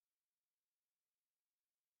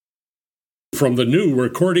from the new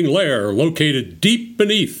recording lair located deep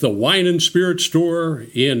beneath the Wine and Spirit store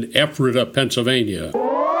in Ephrata, Pennsylvania.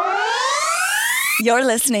 You're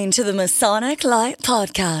listening to the Masonic Light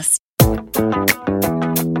Podcast.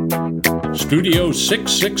 Studio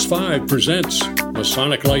 665 presents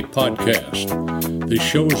Masonic Light Podcast. This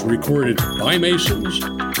show is recorded by Masons,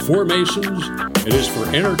 for Masons. It is for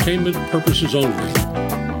entertainment purposes only.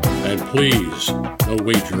 And please, no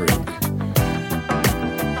wagering.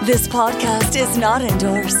 This podcast is not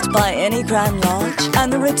endorsed by any Grand Lodge,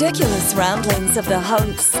 and the ridiculous ramblings of the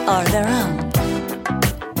hosts are their own.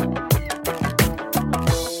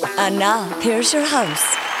 And now, here's your host.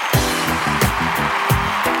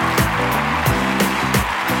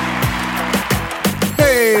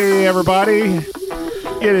 Hey, everybody.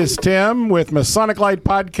 It is Tim with Masonic Light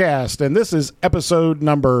Podcast, and this is episode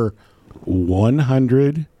number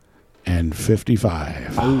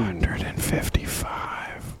 155. 155.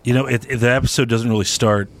 You know, the episode doesn't really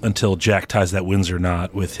start until Jack ties that Windsor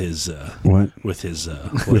knot with his what? With his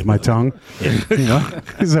with my tongue. Yeah.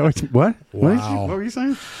 Is that what? Wow. What were you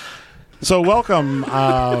saying? So welcome.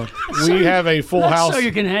 We have a full house. So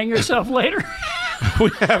you can hang yourself later. We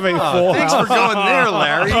have a full Thanks house. for going there,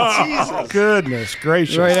 Larry. Jesus. Goodness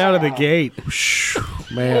gracious. Right out of the gate.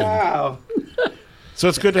 Man. Wow. So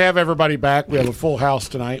it's good to have everybody back. We have a full house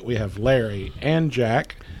tonight. We have Larry and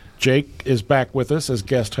Jack. Jake is back with us as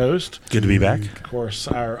guest host. Good to be back. Of course,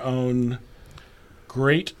 our own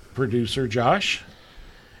great producer, Josh.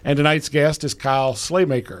 And tonight's guest is Kyle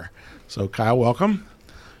Slaymaker. So, Kyle, welcome.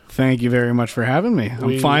 Thank you very much for having me.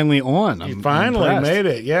 I'm finally on. You I'm finally impressed. made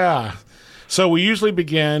it, yeah. So we usually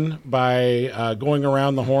begin by going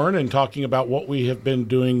around the horn and talking about what we have been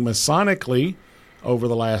doing Masonically over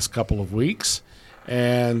the last couple of weeks.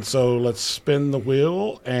 And so let's spin the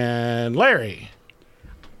wheel. And Larry.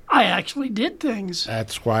 I actually did things.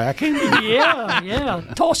 That's why I came here. Yeah.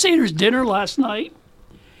 Tall Cedars dinner last night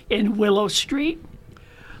in Willow Street.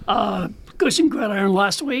 Goose and Gridiron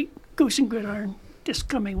last week. Goose and Gridiron this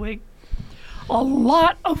coming week. A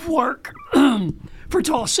lot of work for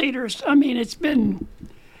Tall Cedars. I mean, it's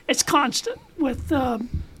constant with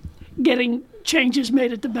getting changes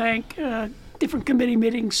made at the bank, different committee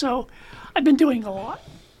meetings. So I've been doing a lot.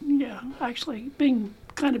 Yeah, actually being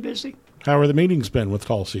kind of busy. How are the meetings been with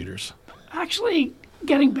Tall Cedars? Actually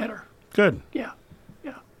getting better. Good. Yeah.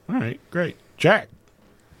 All right, great. Jack.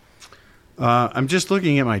 I'm just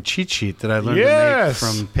looking at my cheat sheet that I learned to make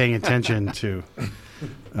from paying attention to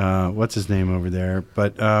what's his name over there.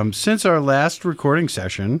 But since our last recording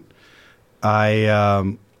session,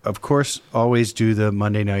 I, of course, always do the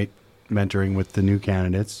Monday night mentoring with the new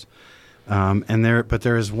candidates. But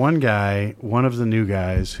there is one guy, one of the new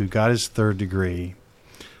guys, who got his third degree.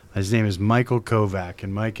 His name is Michael Kovac.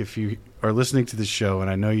 And, Mike, if you are listening to the show, and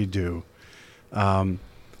I know you do,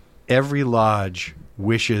 every lodge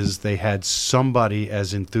wishes they had somebody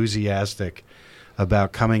as enthusiastic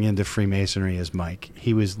about coming into Freemasonry as Mike.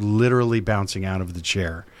 He was literally bouncing out of the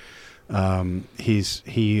chair.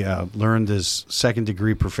 He learned his second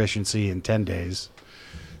degree proficiency in 10 days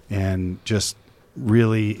and just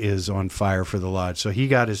really is on fire for the lodge. So he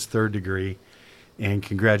got his third degree. And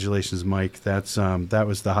congratulations, Mike. That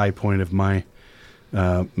was the high point of my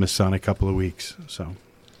Masonic couple of weeks. So,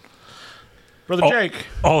 Brother Jake.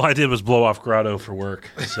 All I did was blow off Grotto for work.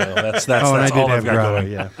 So that's all I've got Grotto,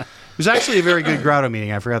 going. yeah. It was actually a very good Grotto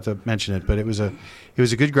meeting. I forgot to mention it, but it was a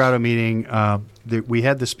good Grotto meeting. We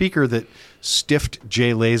had the speaker that stiffed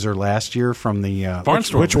Jay Laser last year from the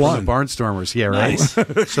Barnstormers. Which one? The Barnstormers. Yeah, right. Nice.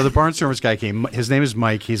 So the Barnstormers guy came. His name is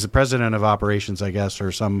Mike. He's the president of operations, I guess,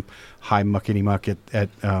 or some high muckety muck at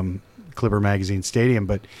Clipper Magazine Stadium.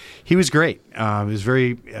 But he was great. It was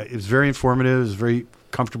very informative. It was very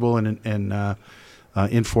comfortable and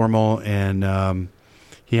informal, and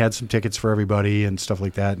he had some tickets for everybody and stuff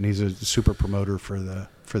like that. And he's a super promoter for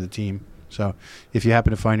the team. So if you happen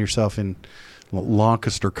to find yourself in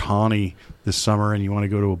Lancaster County this summer and you want to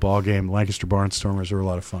go to a ball game, Lancaster Barnstormers are a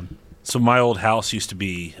lot of fun. So my old house used to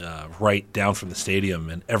be right down from the stadium,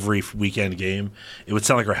 and every weekend game, it would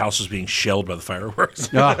sound like our house was being shelled by the fireworks.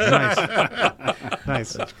 Oh, nice.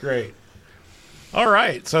 Nice. That's great. All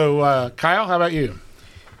right. So, Kyle, how about you?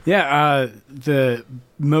 Yeah, the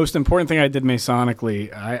most important thing I did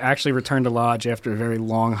Masonically, I actually returned to Lodge after a very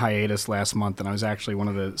long hiatus last month, and I was actually one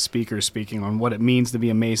of the speakers speaking on what it means to be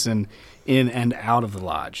a Mason in and out of the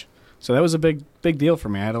Lodge. So that was a big deal for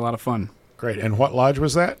me. I had a lot of fun. Great. And what lodge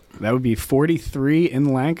was that? That would be 43 in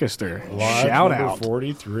Lancaster. Lodge Shout number out.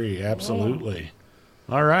 43, absolutely.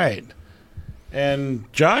 All right.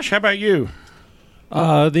 And Josh, how about you?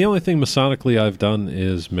 The only thing Masonically I've done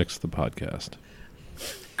is mix the podcast.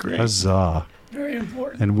 Great. Huzzah. Very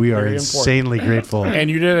important. And we are Very insanely grateful. And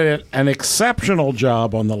you did an exceptional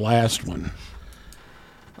job on the last one.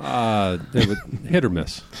 They would hit or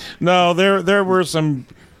miss. No, there were some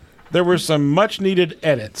much needed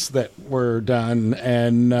edits that were done,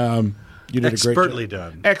 and you did Expertly a great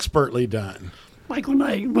job. done. Expertly done. Like when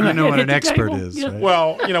I You know what hit an the expert table. is, Yeah. right?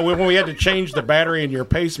 Well, when we had to change the battery in your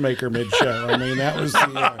pacemaker mid-show, I mean that was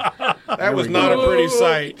not a pretty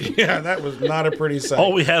sight. Yeah, that was not a pretty sight.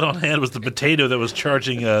 All we had on hand was the potato that was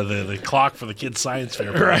charging the clock for the kids' science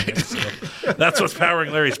fair. Right. So that's what's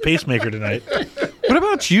powering Larry's pacemaker tonight. What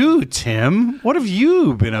about you, Tim? What have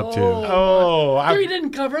you been up to? Oh, We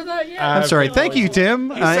didn't cover that yet. I'm sorry. Thank you,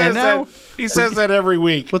 Tim. And now he says that every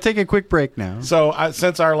week. we'll take a quick break now. So,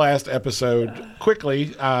 since our last episode,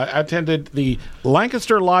 quickly, I attended the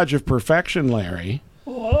Lancaster Lodge of Perfection, Larry.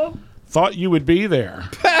 Oh, Thought you would be there.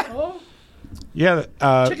 Yeah,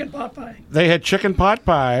 chicken pot pie. they had chicken pot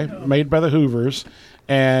pie made by the Hoovers,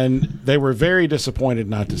 and they were very disappointed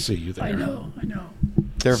not to see you there. I know.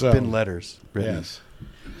 There have So- been letters written. Yes.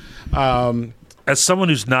 As someone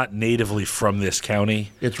who's not natively from this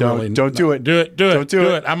county, It's Don't- really don't do it. Do it. Do Don't it.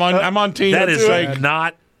 do it. I'm on team. that is like,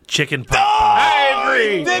 not chicken pot pie. I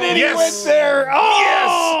agree. Yes. there.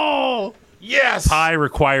 Oh! Yes. Pie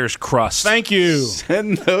requires crust. Thank you.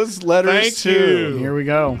 Send those letters Thank to you. Here we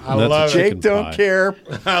go. I That's love a it. chicken Jake Don't pie. Care,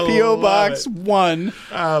 I P.O. love Box it. 1.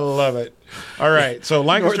 I love it. All right. So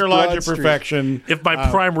Lancaster North Lodge Broad of Street. Perfection. If my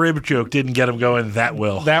prime rib joke didn't get him going, that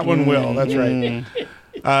will. That one will. That's right.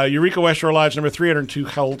 Eureka West Shore Lodge number 302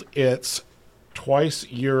 held its twice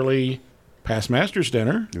yearly Past Masters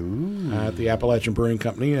dinner at the Appalachian Brewing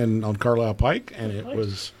Company and on Carlisle Pike, and it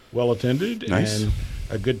was well attended, Nice. and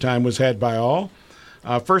a good time was had by all.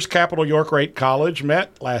 First Capital York Rate College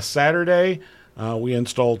met last Saturday. We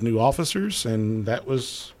installed new officers, and that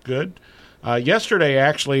was good. Yesterday,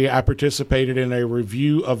 actually, I participated in a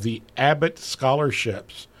review of the Abbott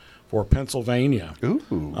Scholarships for Pennsylvania.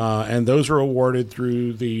 Ooh. And those are awarded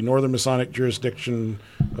through the Northern Masonic Jurisdiction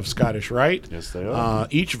of Scottish Rite. Yes, they are.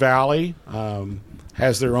 Each valley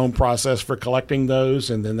has their own process for collecting those,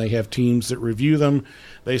 and then they have teams that review them.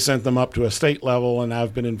 They sent them up to a state level, and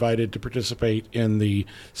I've been invited to participate in the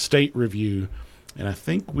state review. And I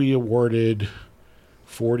think we awarded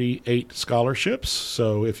 48 scholarships.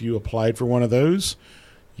 So if you applied for one of those,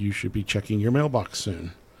 you should be checking your mailbox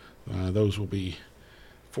soon. Those will be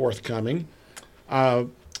forthcoming.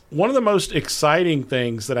 One of the most exciting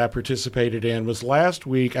things that I participated in was last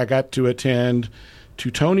week I got to attend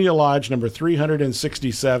Teutonia Lodge number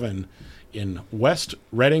 367 in West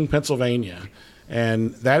Reading, Pennsylvania.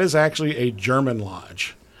 And that is actually a German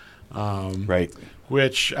lodge. Right.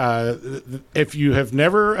 Which, if you have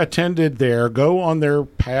never attended there, go on their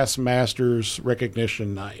Past Masters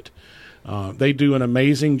recognition night. They do an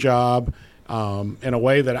amazing job in a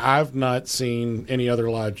way that I've not seen any other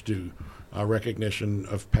lodge do, recognition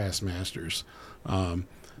of Past Masters.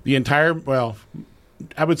 The entire,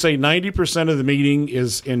 I would say 90% of the meeting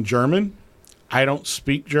is in German. I don't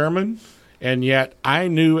speak German, and yet I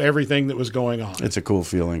knew everything that was going on. It's a cool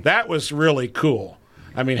feeling. That was really cool.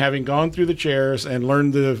 I mean, having gone through the chairs and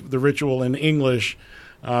learned the ritual in English,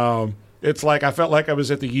 it's like I felt like I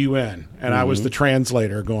was at the UN, and I was the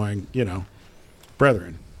translator going,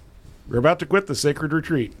 brethren, we're about to quit the sacred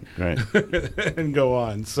retreat. Right. And go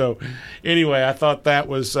on. So anyway, I thought that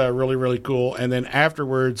was really, really cool. And then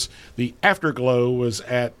afterwards, the afterglow was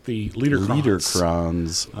at the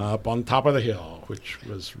Liederkranz. up on top of the hill, which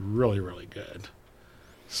was really, really good.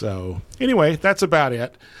 So anyway, that's about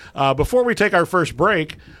it. Before we take our first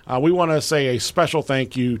break, we want to say a special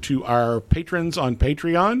thank you to our patrons on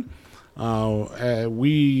Patreon.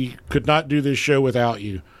 We could not do this show without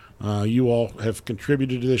you. You all have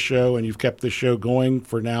contributed to this show, and you've kept this show going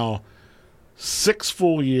for now 6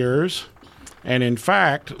 full years. And in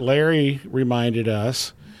fact, Larry reminded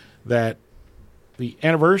us that the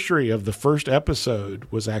anniversary of the first episode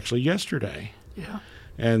was actually yesterday. Yeah.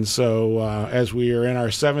 And so as we are in our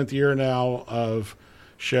 7th year now of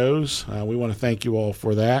shows, we want to thank you all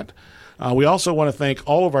for that. We also want to thank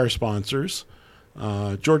all of our sponsors,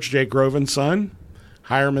 George J. Grove & Son,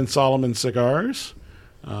 Hireman Solomon Cigars,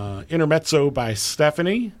 Intermezzo by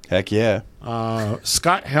Stephanie, Heck yeah.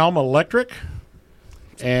 Scott Helm Electric,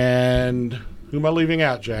 and who am I leaving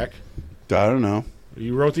out, Jack? I don't know.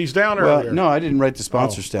 You wrote these down Well, earlier. no, I didn't write the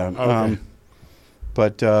sponsors down. okay.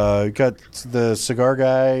 But got the cigar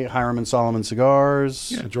guy, Hiram & Solomon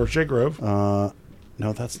Cigars. Yeah, George J. Grove.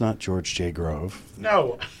 No, that's not George J. Grove.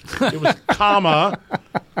 No, it was comma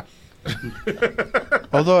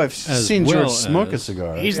Although I've seen well George smoke a as-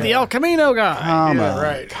 cigar. He's the El Camino guy. Comma. Yeah,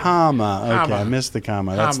 right. Comma. Okay, Comma. I missed the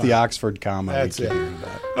comma. That's Comma. the Oxford comma. That's we keep it. hearing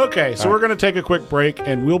about. Okay, so we're going to take a quick break,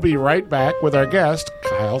 and we'll be right back with our guest,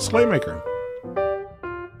 Kyle Slaymaker.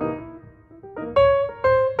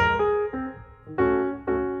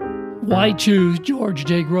 Why choose George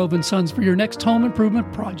J. Grove & Sons for your next home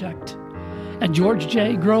improvement project? At George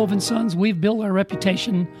J. Grove & Sons, we've built our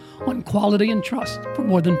reputation on quality and trust for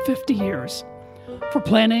more than 50 years. For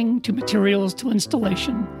planning to materials to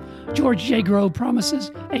installation, George J. Grove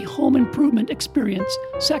promises a home improvement experience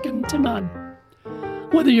second to none.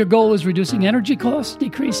 Whether your goal is reducing energy costs,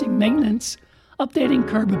 decreasing maintenance, updating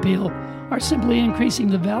curb appeal, or simply increasing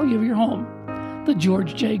the value of your home, the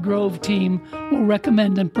George J. Grove team will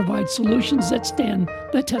recommend and provide solutions that stand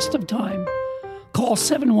the test of time. Call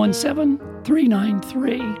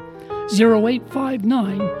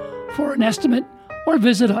 717-393-0859 for an estimate or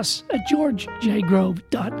visit us at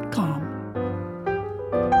georgejgrove.com.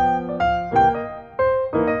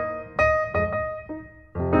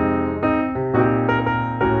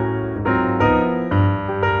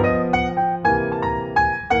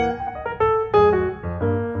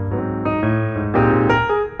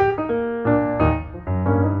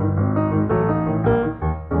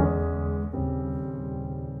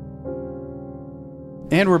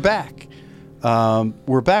 And we're back.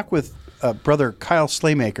 We're back with brother Kyle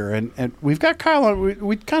Slaymaker, and we've got Kyle on.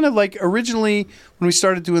 We kind of like originally when we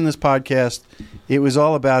started doing this podcast, it was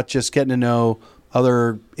all about just getting to know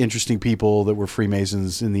other interesting people that were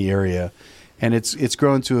Freemasons in the area, and it's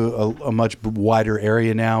grown to a much wider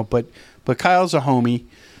area now. But Kyle's a homie,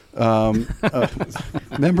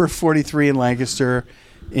 member of 43 in Lancaster,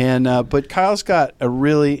 and but Kyle's got a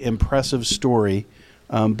really impressive story,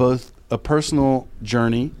 both a personal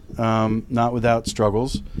journey, not without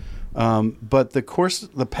struggles. But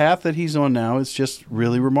the path that he's on now is just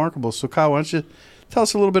really remarkable. So, Kyle, why don't you tell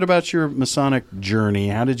us a little bit about your Masonic journey?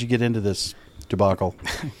 How did you get into this debacle?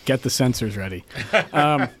 Get the sensors ready.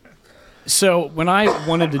 So when I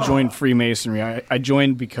wanted to join Freemasonry, I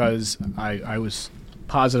joined because I was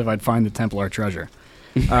positive I'd find the Templar treasure.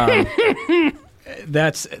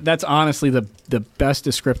 That's honestly the best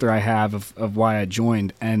descriptor I have of why I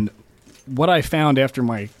joined. And what I found after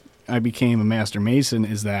I became a Master Mason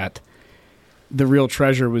is that the real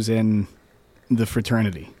treasure was in the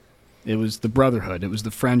fraternity. It was the brotherhood. It was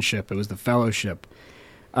the friendship. It was the fellowship.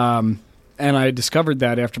 And I discovered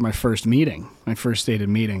that after my first stated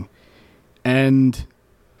meeting. And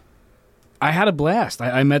I had a blast.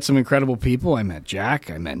 I met some incredible people. I met Jack.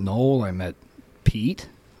 I met Noel. I met Pete.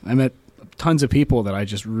 I met tons of people that I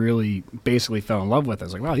just really basically fell in love with. I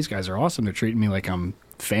was like, wow, these guys are awesome. They're treating me like I'm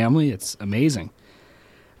family. It's amazing.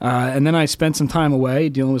 And then I spent some time away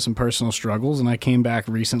dealing with some personal struggles, and I came back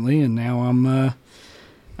recently, and now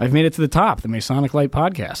I've made it to the top, the Masonic Light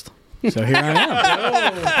podcast. So here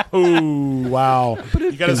I am. Ooh, wow.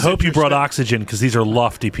 I hope you brought oxygen because these are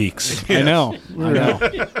lofty peaks. I know.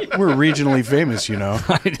 We're regionally famous, you know.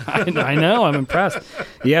 I know. I'm impressed.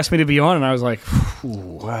 He asked me to be on, and I was like,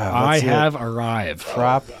 Wow, I that's it. have arrived.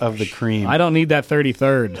 Crop of the cream. I don't need that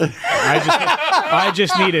 33rd. I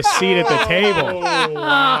just need a seat at the table.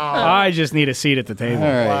 I just need a seat at the table. All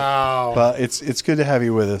right. Wow. Well, it's good to have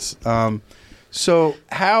you with us. So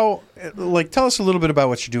how, tell us a little bit about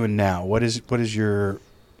what you're doing now. What is your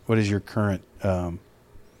current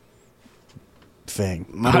thing?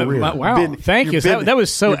 Wow. Thank you. That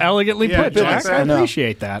was so elegantly put, Bill, Jack. I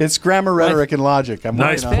appreciate that. It's grammar, rhetoric, and logic. I'm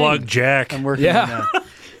Nice working on plug, it. Jack. I'm working on Yeah. that.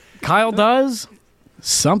 Kyle does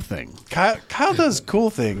something. Kyle does cool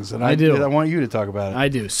things, and I do. I want you to talk about it. I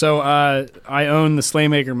do. So I own the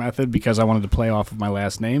Slaymaker method because I wanted to play off of my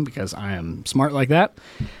last name because I am smart like that.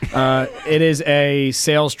 It is a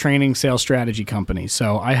sales training, sales strategy company.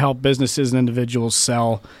 So I help businesses and individuals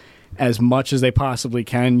sell as much as they possibly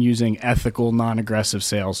can using ethical, non-aggressive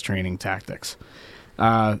sales training tactics.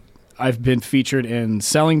 I've been featured in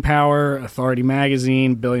Selling Power, Authority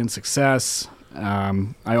Magazine, Billion Success.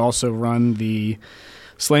 I also run the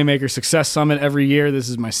Slaymaker Success Summit every year. This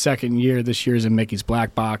is my second year. This year is in Mickey's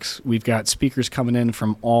Black Box. We've got speakers coming in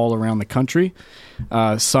from all around the country.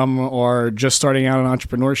 Some are just starting out in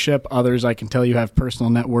entrepreneurship. Others, I can tell you, have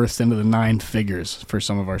personal net worths into the 9 figures for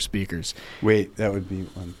some of our speakers. Wait, that would be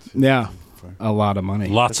one. Yeah, a lot of money.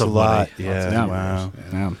 Lots That's of a lot. money. Yeah. Yeah. Wow.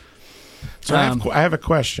 Yeah. So I have a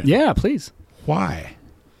question. Yeah, please. Why?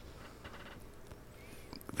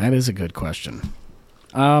 That is a good question.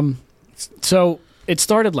 So it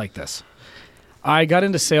started like this. I got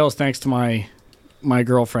into sales thanks to my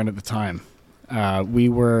girlfriend at the time. I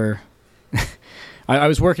I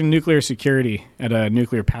was working nuclear security at a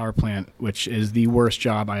nuclear power plant, which is the worst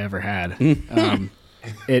job I ever had.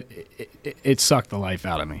 It sucked the life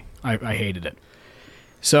out of me. I hated it.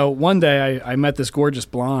 So one day I met this gorgeous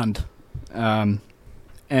blonde,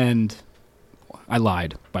 and I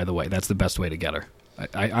lied, by the way. That's the best way to get her.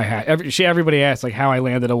 Everybody asks like how I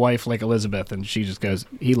landed a wife like Elizabeth, and she just goes,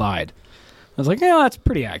 he lied. I was like, yeah, that's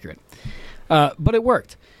pretty accurate. But it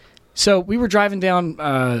worked. So we were driving down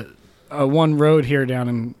one road here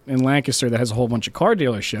down in Lancaster that has a whole bunch of car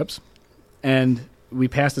dealerships, and we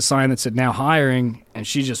passed a sign that said now hiring, and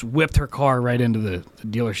she just whipped her car right into the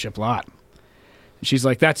dealership lot. And she's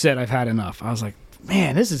like, that's it, I've had enough. I was like,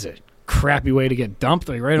 man, this is a crappy way to get dumped,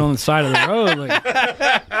 like right on the side of the road. Like,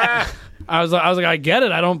 I was like, I get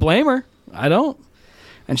it. I don't blame her. I don't.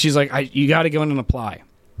 And she's like, you got to go in and apply.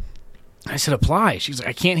 I said, apply. She's like,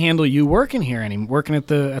 I can't handle you working here working at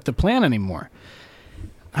the plant anymore.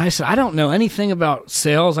 I said, I don't know anything about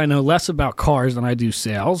sales. I know less about cars than I do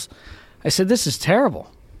sales. I said, this is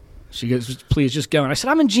terrible. She goes, please just go. And I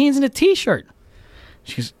said, I'm in jeans and a T-shirt.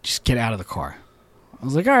 She goes, just get out of the car. I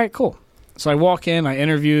was like, all right, cool. So I walk in, I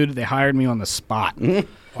interviewed, they hired me on the spot.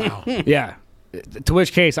 Wow. Yeah. To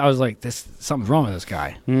which case I was like, something's wrong with this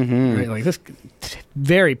guy. Mm-hmm. Right? Like this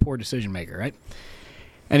very poor decision maker, right?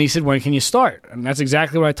 And he said, when can you start? And that's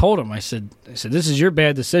exactly what I told him. I said, this is your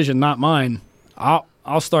bad decision, not mine.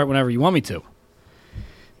 I'll start whenever you want me to.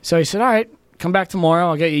 So he said, all right, come back tomorrow.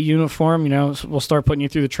 I'll get you a uniform. We'll start putting you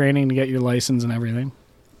through the training to get your license and everything.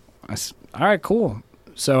 I said, all right, cool.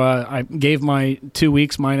 So I gave my 2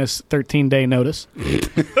 weeks minus 13-day notice. And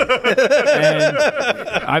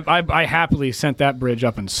I happily sent that bridge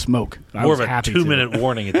up in smoke. More of a 2-minute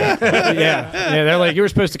warning at that point. Yeah. They're like, you were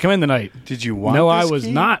supposed to come in tonight. Did you want No, this I was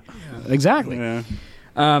key? not. Exactly. Yeah.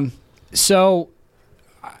 So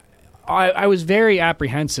I was very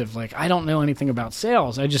apprehensive. Like, I don't know anything about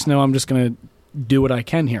sales. I just know I'm just going to do what I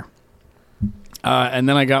can here. And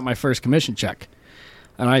then I got my first commission check.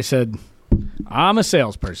 And I said, I'm a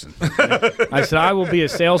salesperson. I said, I will be a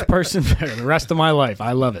salesperson for the rest of my life.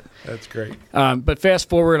 I love it. That's great. But fast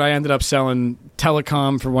forward, I ended up selling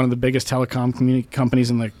telecom for one of the biggest telecom companies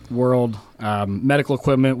in the world, medical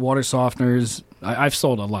equipment, water softeners. I've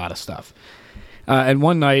sold a lot of stuff. And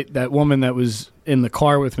one night, that woman that was in the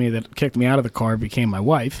car with me that kicked me out of the car became my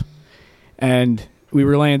wife. And we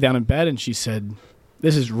were laying down in bed, and she said,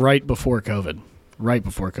 this is right before COVID.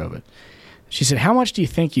 She said, how much do you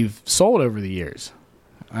think you've sold over the years?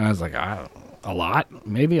 And I was like, a lot,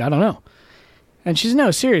 maybe, I don't know. And she said,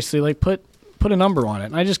 no, seriously, like put a number on it.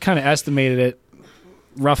 And I just kind of estimated it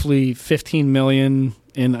roughly $15 million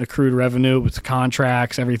in accrued revenue with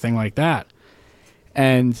contracts, everything like that.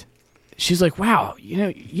 And she's like, wow,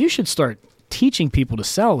 you should start teaching people to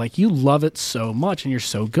sell. Like, you love it so much and you're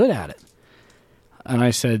so good at it. And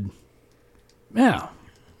I said, yeah,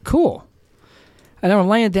 cool. And then I'm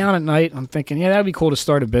laying down at night, I'm thinking, yeah, that'd be cool to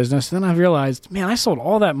start a business. And then I realized, man, I sold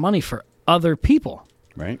all that money for other people.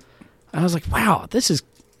 Right. And I was like, wow,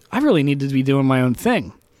 I really need to be doing my own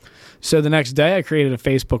thing. So the next day I created a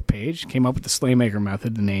Facebook page, came up with the Slaymaker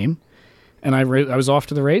method, the name, and I was off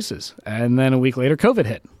to the races. And then a week later, COVID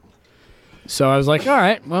hit. So I was like, all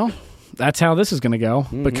right, well, that's how this is going to go.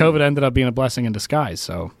 Mm-hmm. But COVID ended up being a blessing in disguise.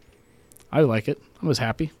 So I like it. I was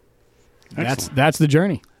happy. That's the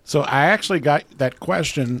journey. So I actually got that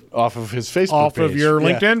question Off of his Facebook off page. of your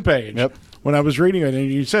Yeah. LinkedIn page. Yep. When I was reading it,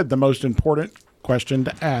 and you said the most important question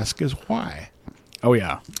to ask is why. Oh,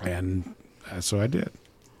 yeah. And so I did.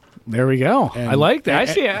 There we go. And- I like that. I and-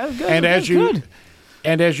 see it. Good, and as good.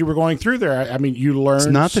 as you were going through there, I mean, you learned.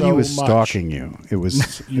 It's not that so he was much. stalking you. It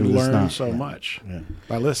was You it was learned not. so much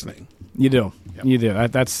by listening. You do. Yep. You do.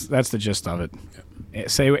 That's the gist of it.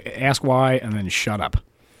 Ask why, and then shut up.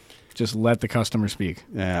 Just let the customer speak.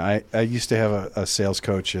 Yeah, I used to have a sales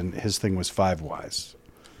coach, and his thing was 5 whys.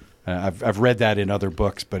 I've read that in other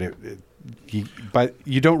books, but but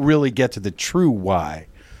you don't really get to the true why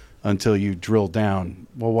until you drill down.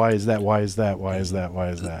 Well, why is that? Why is that? Why is that? Why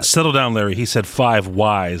is that? Settle down, Larry. He said 5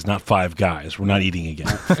 whys, not 5 guys. We're not eating again.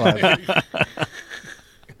 5.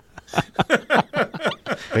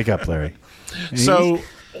 Wake up, Larry. So,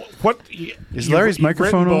 what Is Larry's you've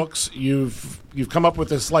microphone written on? books? You've come up with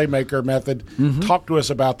the Slaymaker method. Mm-hmm. Talk to us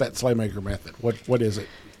about that Slaymaker method. What is it?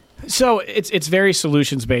 So it's very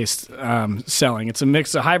solutions based selling. It's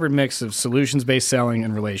a hybrid mix of solutions based selling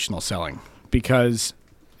and relational selling, because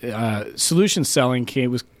solution selling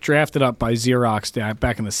was drafted up by Xerox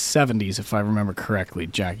back in the 70s, if I remember correctly.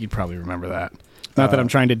 Jack, you'd probably remember that. Not that I'm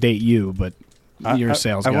trying to date you, but you're a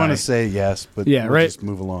sales guy. I want to say yes, but Yeah, we'll right. just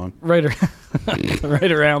move along. right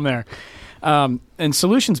around there. And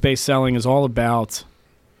solutions-based selling is all about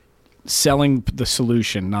selling the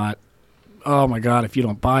solution, not, oh my God, if you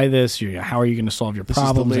don't buy this, how are you going to solve your problems? This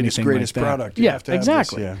is the latest, anything greatest like that. product. You Yeah, have to have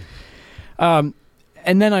exactly. This, yeah.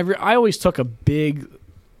 And then I always took a big,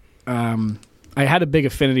 I had a big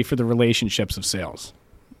affinity for the relationships of sales,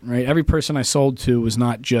 right? Every person I sold to was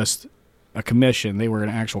not just a commission. They were an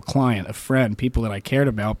actual client, a friend, people that I cared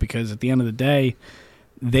about, because at the end of the day,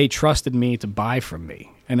 they trusted me to buy from me.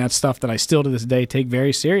 And that's stuff that I still to this day take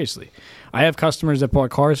very seriously. I have customers that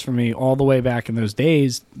bought cars from me all the way back in those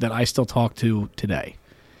days that I still talk to today.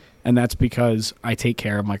 And that's because I take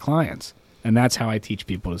care of my clients. And that's how I teach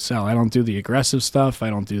people to sell. I don't do the aggressive stuff. I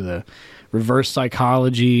don't do the reverse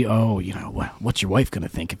psychology. Oh, what's your wife going to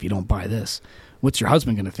think if you don't buy this? What's your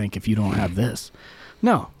husband going to think if you don't have this?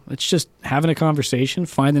 No, it's just having a conversation,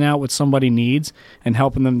 finding out what somebody needs, and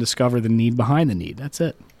helping them discover the need behind the need. That's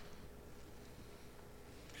it.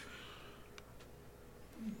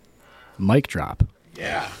 Mic drop.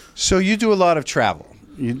 Yeah. So you do a lot of travel.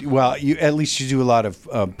 You at least you do a lot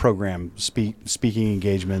of program speaking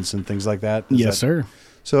engagements and things like that. Yes, sir.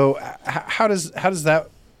 So how does that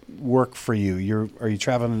work for you? Are you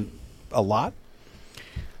traveling a lot?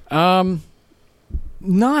 Not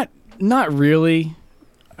really.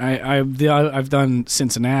 I've done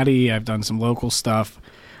Cincinnati. I've done some local stuff.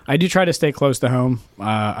 I do try to stay close to home.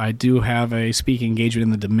 I do have a speaking engagement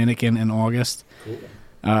in the Dominican in August. Cool.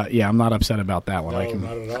 Yeah, I'm not upset about that one. No,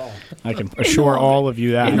 not at all. I can assure all of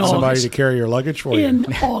you that. In Somebody August. to carry your luggage for you. In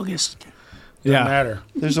August. Doesn't matter.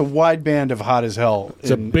 There's a wide band of hot as hell.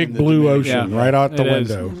 It's a big blue ocean right out the It is.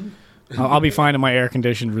 window. I'll be fine in my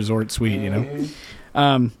air-conditioned resort suite,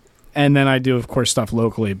 And then I do, of course, stuff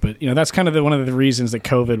locally. But, that's kind of one of the reasons that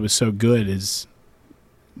COVID was so good is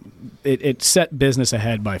it set business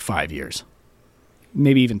ahead by 5 years,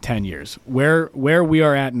 maybe even 10 years. Where we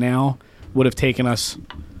are at now would have taken us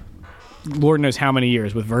Lord knows how many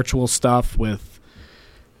years with virtual stuff, with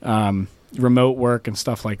remote work and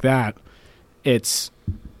stuff like that. It's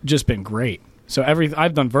just been great. So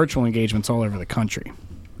I've done virtual engagements all over the country.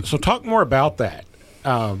 So talk more about that.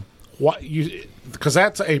 Because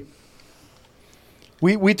that's a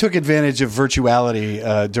We took advantage of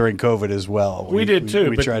virtuality during COVID as well. We did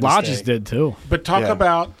too, but tried to Lodges stay. did too. But talk Yeah.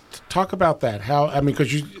 about that. How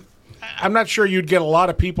because I'm not sure you'd get a lot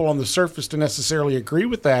of people on the surface to necessarily agree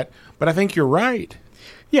with that, but I think you're right.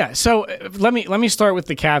 Yeah. So let me start with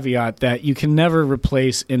the caveat that you can never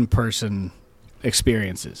replace in-person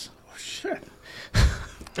experiences.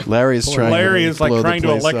 Larry is trying. Larry to is like blow the trying to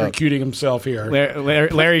place up. electrocuting himself here.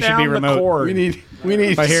 Larry should be Down the remote. cord. We need.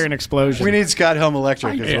 If I hear an explosion, We need Scott Helm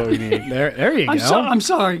Electric. Is what we need. there you go. I'm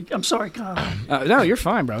sorry, Kyle. No, you're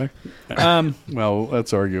fine, brother. Well,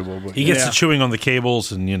 that's arguable. But He gets Yeah. to chewing on the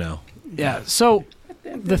cables, and Yeah. So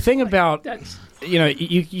the thing about That's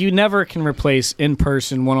you never can replace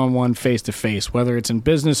in-person, one-on-one, face-to-face, whether it's in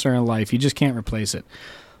business or in life. You just can't replace it.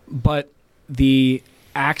 But the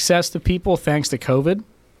access to people, thanks to COVID,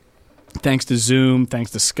 thanks to Zoom,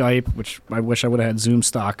 thanks to Skype, which I wish I would have had Zoom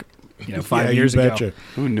stock, 5 years you ago. betcha.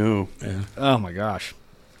 who knew? Oh my gosh.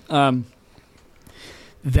 That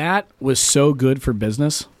was so good for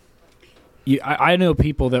business. I know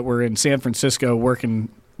people that were in San Francisco working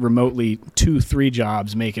remotely 2-3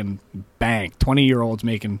 jobs, making bank, 20-year-olds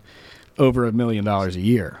making over $1 million a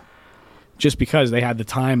year, just because they had the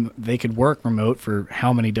time they could work remote for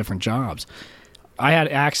how many different jobs. I had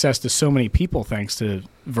access to so many people thanks to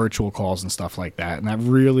virtual calls and stuff like that, and that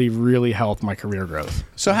really, really helped my career growth.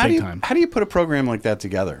 So how big do you time. how do you put a program like that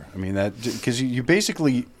together? I mean, that because you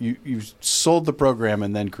basically you sold the program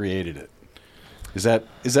and then created it. Is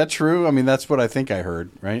that true? I mean, that's what I think I heard,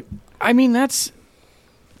 right? I mean, that's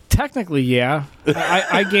technically, yeah.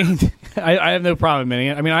 I gained. I have no problem admitting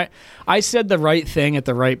it. I mean, I said the right thing at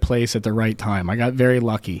the right place at the right time. I got very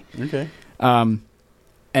lucky. Okay. And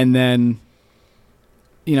then,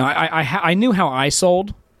 I knew how I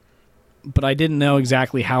sold, but I didn't know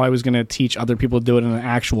exactly how I was going to teach other people to do it in an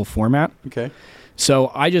actual format. Okay.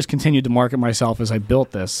 So I just continued to market myself as I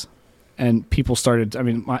built this, and people started. I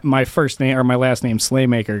mean, my first name or my last name,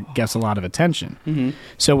 Slaymaker, gets a lot of attention. Mm-hmm.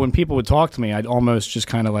 So when people would talk to me, I'd almost just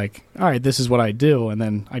kind of like, all right, this is what I do, and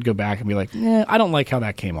then I'd go back and be like, I don't like how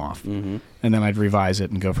that came off, and then I'd revise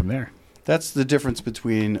it and go from there. That's the difference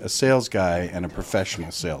between a sales guy and a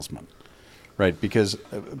professional salesman, right? Because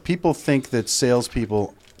people think that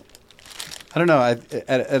salespeople, I don't know,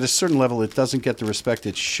 at a certain level, it doesn't get the respect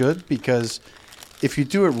it should, because if you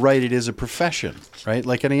do it right, it is a profession, right?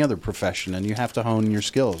 Like any other profession, and you have to hone your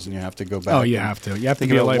skills, and you have to go back. Oh, you have to. You have to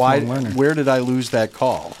think be a about lifelong learner. where did I lose that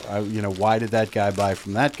call? Why did that guy buy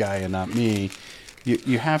from that guy and not me?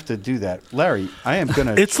 You have to do that, Larry. I am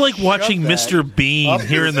gonna. It's like watching that Mr. Bean up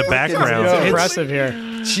here in the his background. freaking So nose. impressive here.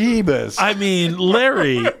 Jeebus. I mean,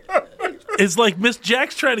 Larry is like Miss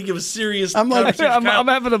Jack's trying to give a serious. I'm like- I'm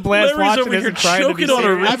having a blast Larry's watching over this here and trying to be choking on a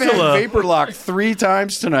serious. I've had Ricola. vapor lock 3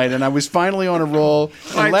 times tonight, and I was finally on a roll.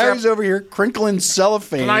 And Larry's over here crinkling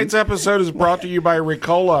cellophane. Tonight's episode is brought to you by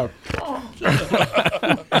Ricola.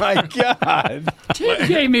 My God, Tim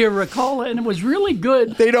gave me a Ricola, and it was really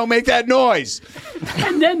good. they don't make that noise.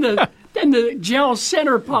 And then the gel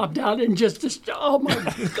center popped out, and just oh my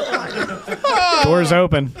God, Doors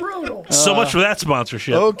open. brutal. So much for that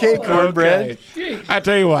sponsorship. Okay, cornbread. Okay. I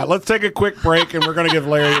tell you what, let's take a quick break, and we're going to give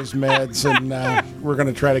Larry his meds, and we're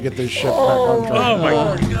going to try to get this ship back on track. Oh my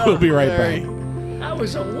God. We'll be right back. That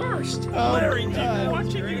was the worst. Larry,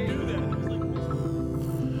 watching you do that.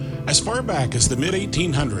 As far back as the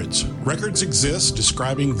mid-1800s, records exist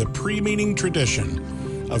describing the pre-meeting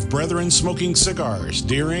tradition of brethren smoking cigars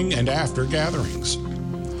during and after gatherings.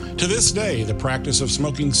 To this day, the practice of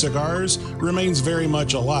smoking cigars remains very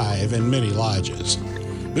much alive in many lodges.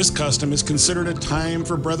 This custom is considered a time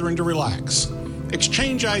for brethren to relax,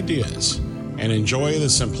 exchange ideas, and enjoy the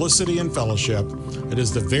simplicity and fellowship that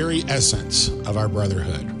is the very essence of our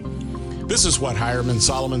brotherhood. This is what Hiram &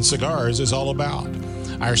 Solomon Cigars is all about.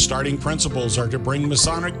 Our starting principles are to bring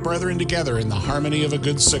Masonic brethren together in the harmony of a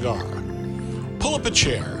good cigar. Pull up a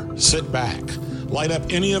chair, sit back, light up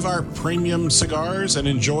any of our premium cigars, and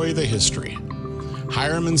enjoy the history.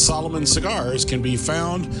 Hiram & Solomon Cigars can be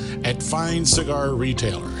found at fine cigar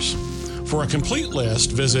retailers. For a complete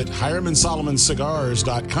list, visit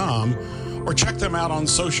hiramandsolomonscigars.com or check them out on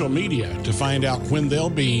social media to find out when they'll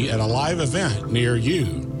be at a live event near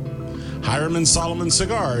you. Hiram & Solomon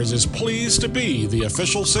Cigars is pleased to be the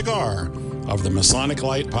official cigar of the Masonic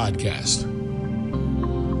Light Podcast.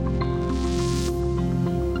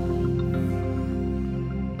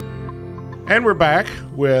 And we're back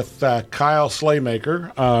with Kyle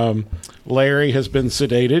Slaymaker. Larry has been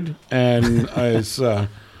sedated and is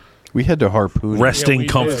We had to harpoon. Resting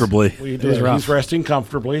comfortably. We did. He's resting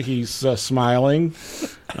comfortably. He's smiling.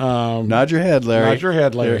 Nod your head, Larry. Nod your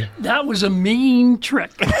head, Larry. That was a mean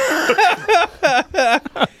trick.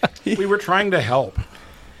 We were trying to help.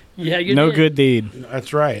 Yeah, you No did. good deed.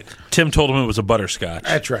 That's right. Tim told him it was a butterscotch.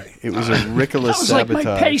 That's right. It was a Ricola That was like sabotage.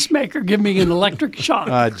 my pacemaker giving me an electric shock.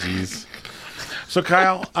 Ah, jeez. So,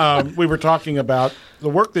 Kyle, we were talking about the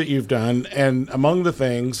work that you've done, and among the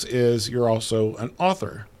things is you're also an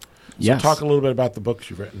author. So Yes. talk a little bit about the books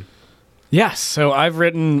you've written. Yes. So I've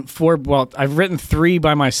written 4. Well, I've written 3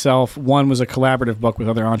 by myself. One was a collaborative book with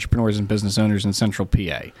other entrepreneurs and business owners in Central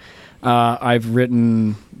PA. I've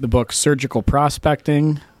written the book Surgical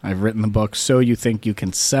Prospecting. I've written the book So You Think You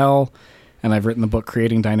Can Sell. And I've written the book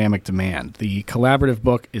Creating Dynamic Demand. The collaborative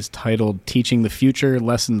book is titled Teaching the Future,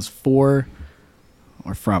 Lessons from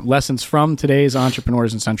Today's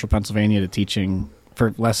Entrepreneurs in Central Pennsylvania to Teaching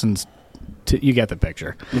for Lessons to, you get the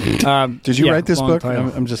picture. Did you write this long book?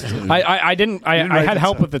 title. I'm just. I didn't. I write had this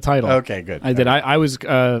help up. with the title. Okay, good. I did. I was.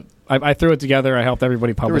 I threw it together. I helped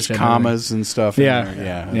everybody There publish was it. commas and stuff. in Yeah,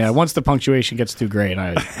 there. yeah. Once the punctuation gets too great,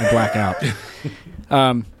 I black out.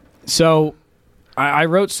 So I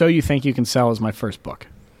wrote So You Think You Can Sell as my first book,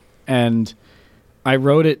 and I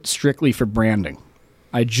wrote it strictly for branding.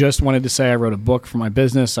 I just wanted to say I wrote a book for my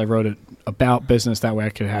business. I wrote it about business. That way I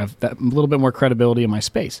could have that a little bit more credibility in my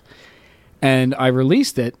space. And I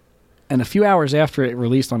released it, and a few hours after it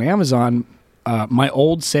released on Amazon, my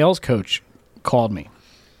old sales coach called me,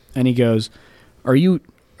 and he goes, "Are you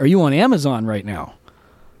on Amazon right now?"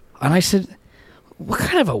 And I said, "What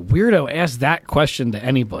kind of a weirdo asks that question to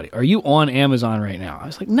anybody? Are you on Amazon right now?" I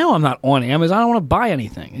was like, "No, I'm not on Amazon. I don't want to buy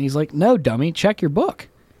anything." And he's like, "No, dummy, check your book."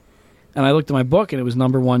 And I looked at my book, and it was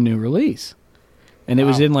 #1 new release. And it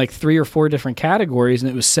was in like 3 or 4 different categories,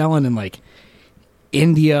 and it was selling in like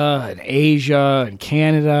India and Asia and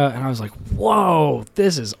Canada. And I was like, whoa,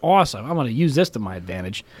 this is awesome. I'm going to use this to my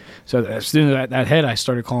advantage. So as soon as that hit, I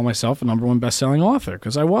started calling myself a #1 best-selling author,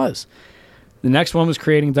 because I was. The next one was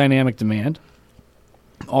Creating Dynamic Demand,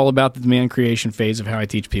 all about the demand creation phase of how I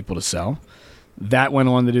teach people to sell. That went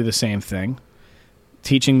on to do the same thing.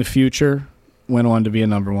 Teaching the Future went on to be a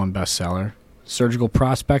 #1 bestseller. Surgical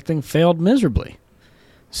Prospecting failed miserably.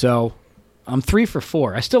 So I'm 3 for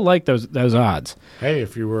 4. I still like those odds. Hey,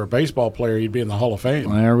 if you were a baseball player, you'd be in the Hall of Fame.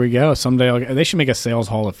 There we go. Someday they should make a sales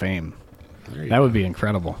Hall of Fame. That would be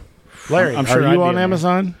incredible. Larry, I'm sure are I'd you be on in there.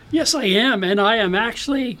 Amazon? Yes, I am, and I am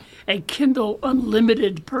actually a Kindle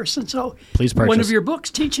Unlimited person. So Please one purchase. of your books,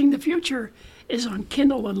 Teaching the Future, is on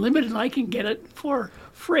Kindle Unlimited, and I can get it for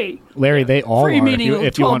free. Larry, they all free are. meaning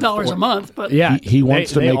if you want $12 a month. But Yeah, He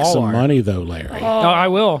wants to they make all some are. money, though, Larry. No, I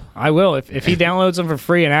will. If he downloads them for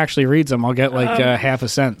free and actually reads them, I'll get like half a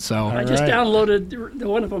cent. So I just downloaded the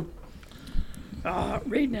one of them.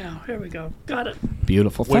 Read now. Here we go. Got it.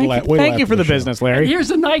 beautiful. Wait Thank till you after for the the show. business, And Larry. here's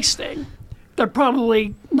the nice thing. They're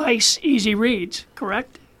probably nice, easy reads,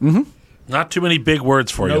 correct? Not too many big words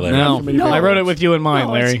for you, Larry. No, No. I wrote it with you in mind,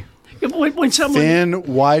 No, it's- Larry. When someone... Thin,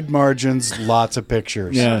 wide margins, lots of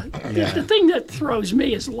pictures. Yeah. The thing that throws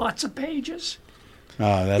me is lots of pages.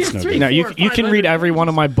 Oh, that's Yeah, no three. good. No, you 400, can read 500 every one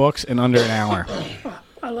of my books in under an hour.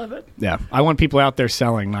 I love it. Yeah, I want people out there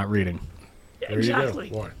selling, not reading. Exactly.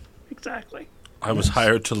 Boy. Exactly. I was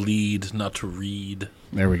hired to lead, not to read.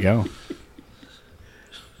 There we go.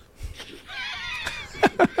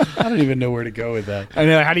 I don't even know where to go with that. I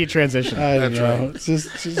know. How do you transition? I don't know. It's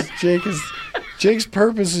just Jake's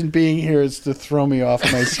purpose in being here is to throw me off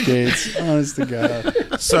my skates. Honest to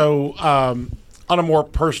God. So, on a more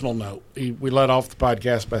personal note, we led off the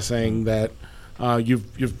podcast by saying that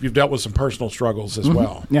you've dealt with some personal struggles as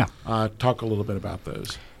well. Yeah. Talk a little bit about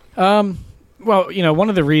those. Well, one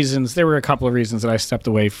of the reasons, there were a couple of reasons that I stepped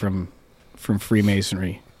away from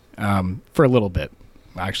Freemasonry for a little bit,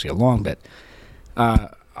 actually a long bit.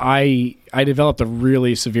 I developed a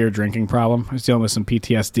really severe drinking problem. I was dealing with some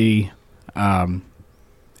PTSD, and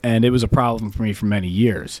it was a problem for me for many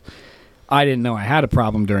years. I didn't know I had a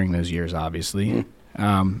problem during those years, obviously.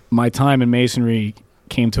 My time in Masonry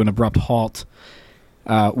came to an abrupt halt.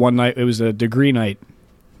 One night, it was a degree night,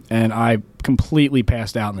 and I completely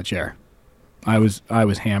passed out in the chair. I was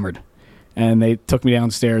hammered, and they took me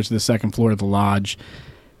downstairs to the second floor of the lodge,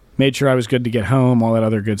 made sure I was good to get home, all that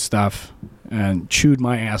other good stuff, and chewed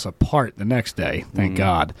my ass apart the next day. Thank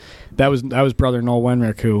God. That was Brother Noel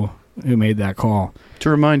Wenrick who made that call. To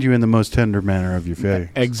remind you in the most tender manner of your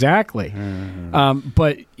failure. Exactly.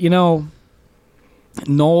 But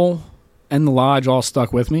Noel and the lodge all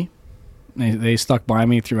stuck with me. They stuck by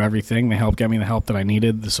me through everything. They helped get me the help that I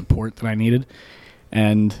needed, the support that I needed.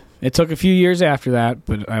 And it took a few years after that,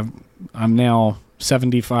 but I'm now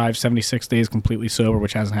 75, 76 days completely sober,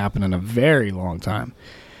 which hasn't happened in a very long time.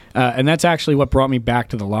 And that's actually what brought me back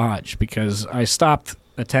to the lodge, because I stopped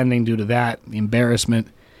attending due to that, the embarrassment,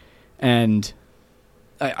 and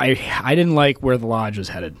I didn't like where the lodge was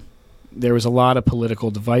headed. There was a lot of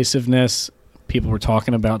political divisiveness. People were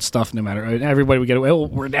talking about stuff no matter... Everybody would get, well,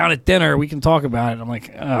 we're down at dinner, we can talk about it. I'm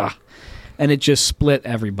like, ugh. And it just split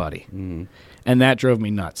everybody. And that drove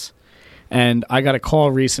me nuts. And I got a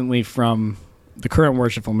call recently from the current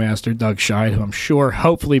Worshipful Master, Doug Scheid, who I'm sure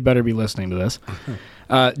hopefully better be listening to this.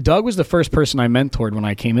 Doug was the first person I mentored when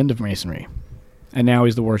I came into Masonry. And now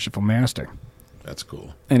he's the Worshipful Master. That's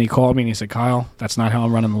cool. And he called me and he said, Kyle, that's not how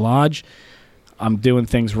I'm running the lodge. I'm doing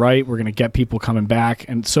things right. We're going to get people coming back.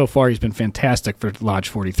 And so far, he's been fantastic for Lodge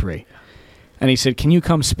 43. And he said, can you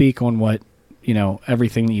come speak on what,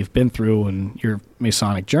 everything that you've been through and your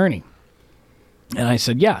Masonic journey? And I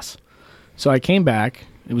said, yes. So I came back.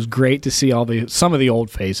 It was great to see some of the old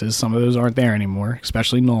faces. Some of those aren't there anymore,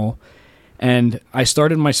 especially Noel. And I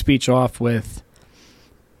started my speech off with,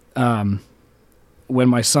 when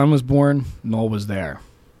my son was born, Noel was there.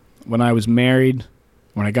 When I was married,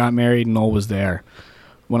 when I got married, Noel was there.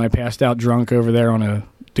 When I passed out drunk over there on a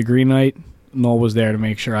degree night, Noel was there to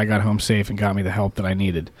make sure I got home safe and got me the help that I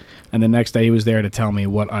needed. And the next day he was there to tell me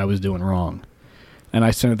what I was doing wrong. And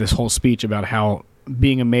I sent this whole speech about how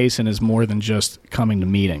being a Mason is more than just coming to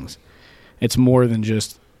meetings. It's more than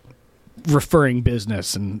just referring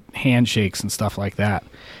business and handshakes and stuff like that.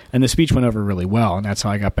 And the speech went over really well, and that's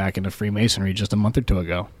how I got back into Freemasonry just a month or two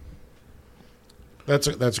ago. That's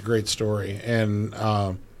a great story, and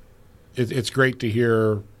it's great to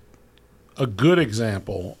hear a good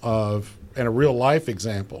example of, and a real life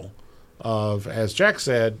example of, as Jack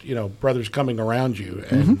said, brothers coming around you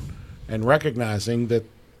and recognizing that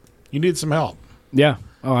you need some help. Yeah.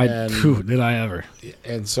 Oh, did I ever?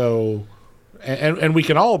 And so, and we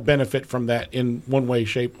can all benefit from that in one way,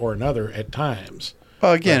 shape, or another at times.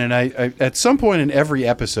 Well, again, and I at some point in every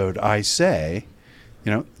episode, I say,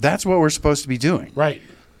 that's what we're supposed to be doing. Right.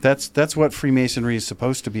 That's what Freemasonry is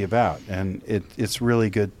supposed to be about, and it's really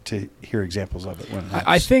good to hear examples of it. When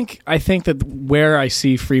I think that where I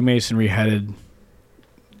see Freemasonry headed,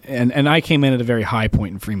 and I came in at a very high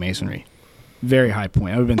point in Freemasonry, very high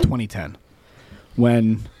point. I would have been 2010,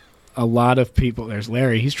 when a lot of people. There's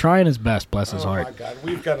Larry. He's trying his best. Bless his heart. Oh my God,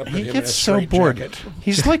 we've got to put him he in gets a so straight bored. jacket.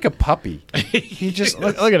 He's like a puppy. He just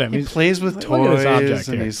Look at him. He plays with look toys at this object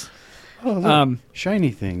and here. he's look,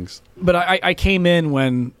 shiny things. But I came in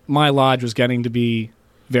when my lodge was getting to be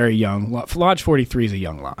very young. Lodge 43 is a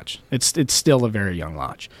young lodge. It's still a very young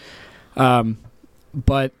lodge.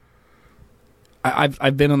 But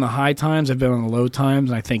I've been on the high times, I've been on the low times,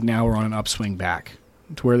 and I think now we're on an upswing back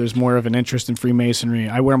to where there's more of an interest in Freemasonry.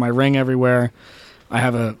 I wear my ring everywhere. I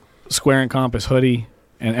have a Square and Compass hoodie,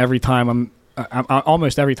 and every time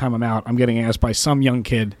almost every time I'm out, I'm getting asked by some young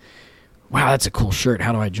kid, "Wow, that's a cool shirt.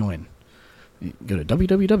 How do I join?" You go to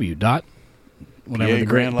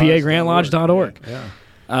PAGrandLodge.org. Yeah.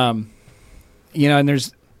 And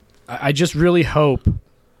I just really hope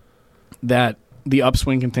that the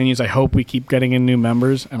upswing continues. I hope we keep getting in new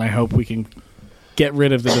members, and I hope we can get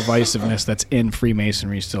rid of the divisiveness that's in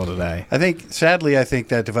Freemasonry still today. Sadly, I think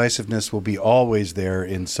that divisiveness will be always there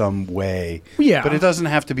in some way. Yeah. But it doesn't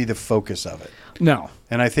have to be the focus of it. No.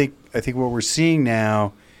 And I think what we're seeing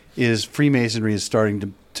now is Freemasonry is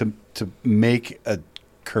starting to make a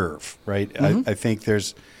curve, right? Mm-hmm. I think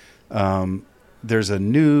there's a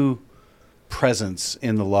new presence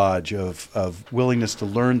in the lodge of willingness to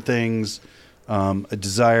learn things, a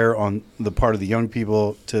desire on the part of the young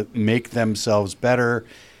people to make themselves better.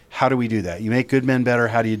 How do we do that? You make good men better.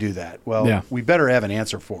 How do you do that? Well, we better have an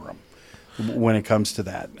answer for them when it comes to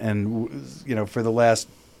that. And, for the last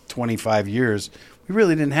 25 years, we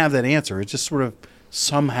really didn't have that answer. It just sort of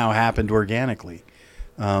somehow happened organically.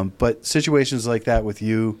 But situations like that with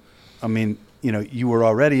you, you were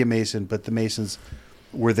already a Mason, but the Masons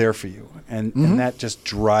were there for you. And that just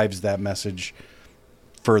drives that message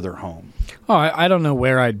further home. Oh, I don't know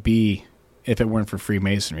where I'd be if it weren't for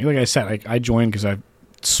Freemasonry. Like I said, I joined because I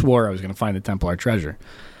swore I was going to find the Templar treasure.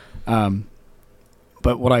 But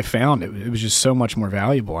what I found, it was just so much more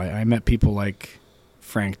valuable. I met people like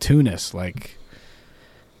Frank Tunis,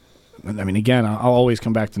 again, I'll always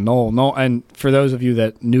come back to Noel. And for those of you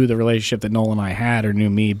that knew the relationship that Noel and I had or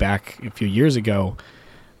knew me back a few years ago,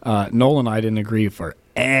 Noel and I didn't agree for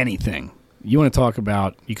anything. You want to talk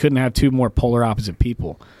about, you couldn't have two more polar opposite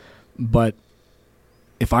people. But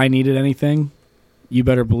if I needed anything, you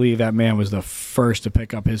better believe that man was the first to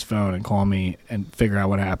pick up his phone and call me and figure out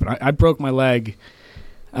what happened. I broke my leg.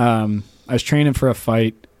 I was training for a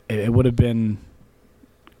fight. It would have been,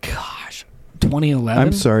 2011.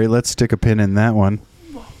 I'm sorry. Let's stick a pin in that one.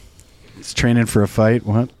 It's training for a fight.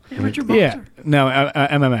 What? Amateur boxer. Yeah. No,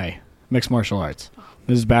 MMA, mixed martial arts.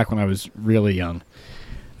 This is back when I was really young.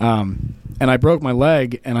 And I broke my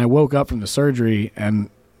leg, and I woke up from the surgery, and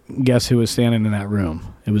guess who was standing in that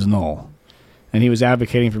room? It was Noel. And he was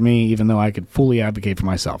advocating for me, even though I could fully advocate for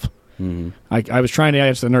myself. Mm-hmm. I was trying to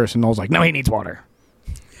ask the nurse, and Noel's like, "No, he needs water.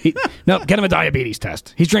 No, get him a diabetes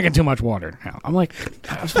test. He's drinking too much water." I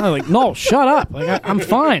was finally like, "No, shut up. I'm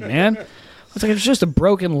fine, man." It's like, it's just a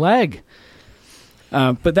broken leg.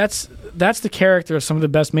 But that's the character of some of the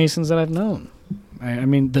best Masons that I've known.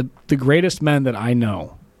 The greatest men that I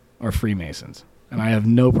know are Freemasons, and I have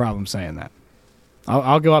no problem saying that.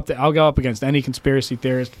 I'll go up against any conspiracy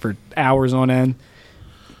theorist for hours on end.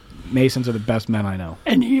 Masons are the best men I know.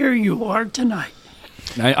 And here you are tonight.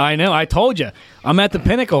 I know. I told you. I'm at the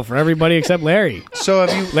pinnacle for everybody except Larry. So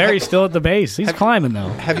Larry's still at the base. He's climbing, though.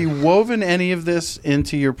 Have you woven any of this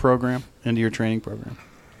into your program, into your training program?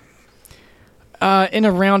 In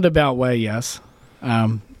a roundabout way, yes.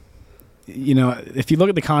 If you look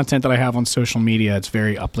at the content that I have on social media, it's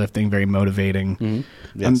very uplifting, very motivating. Mm-hmm.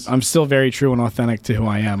 Yes. I'm still very true and authentic to who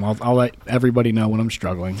I am. I'll let everybody know when I'm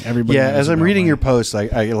struggling. Everybody. Yeah, as I'm reading your posts,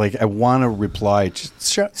 I want to reply. Just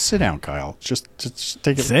sit down, Kyle. Just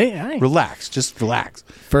take it. Relax. Just relax.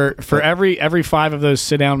 For every 5 of those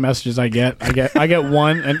sit down messages I get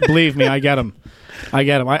one, and believe me, I get them. I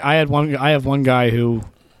have one guy who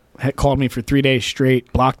had called me for 3 days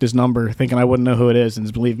straight, blocked his number, thinking I wouldn't know who it is,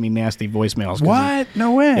 and believe me, nasty voicemails. What?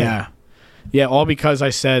 No way. Yeah, all because I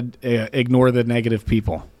said ignore the negative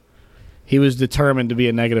people. He was determined to be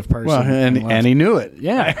a negative person. Well, and he knew it.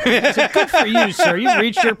 Yeah. So good for you, sir. You've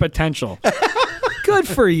reached your potential. Good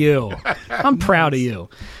for you. I'm proud of you.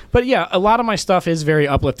 But yeah, a lot of my stuff is very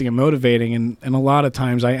uplifting and motivating, and a lot of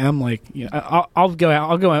times I am like, I'll go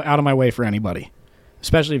out of my way for anybody,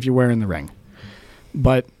 especially if you're wearing the ring.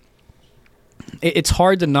 But it's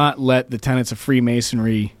hard to not let the tenets of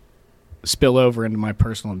Freemasonry spill over into my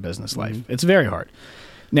personal and business life. Mm-hmm. It's very hard.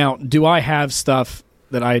 Now, do I have stuff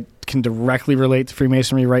that I can directly relate to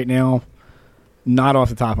Freemasonry right now? Not off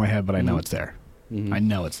the top of my head, but I know it's there. Mm-hmm. I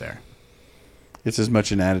know it's there. It's as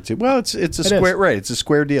much an attitude. Well, it's a square, right? It's a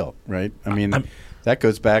square deal, right? I mean, that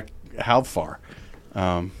goes back how far?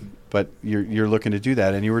 But you're looking to do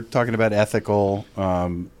that, and you were talking about ethical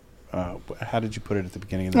how did you put it at the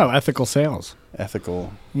beginning of that? Ethical sales.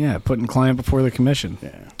 Ethical. Yeah, putting client before the commission.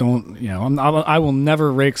 Yeah. Don't, I will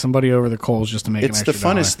never rake somebody over the coals just to make It's an the extra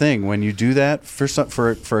funnest thing when you do that for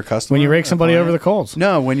a customer. When you rake a somebody client. over the coals.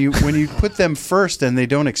 No, when you put them first and they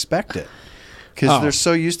don't expect it. Because they're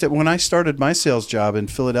so used to it. When I started my sales job in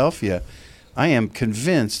Philadelphia, I am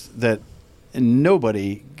convinced that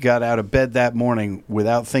nobody got out of bed that morning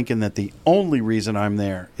without thinking that the only reason I'm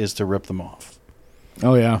there is to rip them off.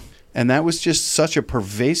 Oh, yeah. And that was just such a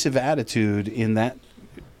pervasive attitude in that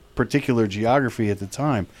particular geography at the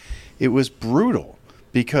time. It was brutal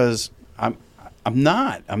because I'm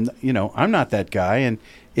not that guy, and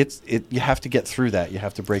you have to get through that. You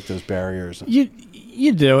have to break those barriers.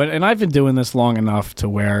 You do it, and I've been doing this long enough to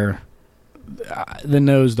where the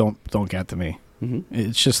no's don't get to me. Mm-hmm.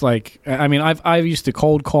 It's just like, I mean, I used to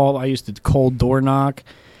cold call, I used to cold door knock.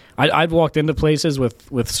 I'd walked into places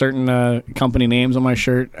with certain company names on my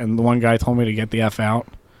shirt, and the one guy told me to get the F out.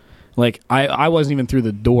 Like, I wasn't even through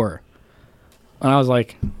the door. And I was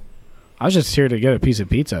like, I was just here to get a piece of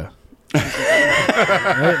pizza.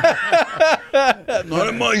 Not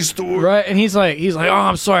in my store. Right? And he's like, oh,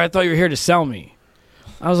 I'm sorry, I thought you were here to sell me.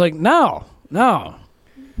 I was like, no.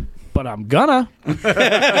 But I'm gonna. Right?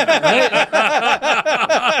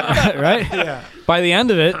 Right? Yeah. By the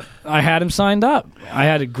end of it, I had him signed up. I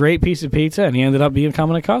had a great piece of pizza, and he ended up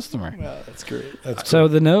becoming a customer. Wow, that's great. So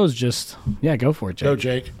the no's just, go for it, Jake. Go,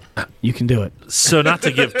 Jake. You can do it. So not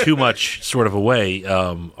to give too much sort of away,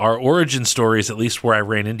 our origin stories, at least where I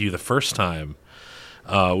ran into you the first time,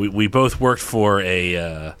 we both worked for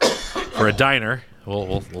a diner.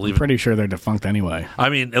 We'll leave I'm pretty sure they're defunct anyway. I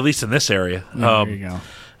mean, at least in this area. Yeah, there you go.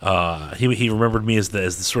 He remembered me as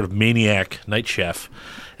the sort of maniac night chef,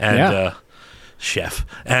 and chef,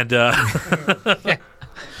 and I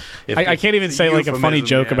can't even say like a funny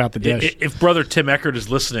joke about the dish. If brother Tim Eckert is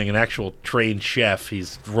listening, an actual trained chef,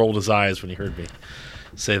 he's rolled his eyes when he heard me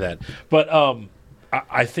say that. But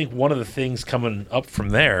I think one of the things coming up from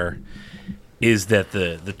there is that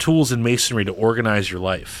the tools in masonry to organize your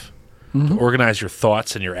life, to organize your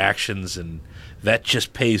thoughts and your actions, and that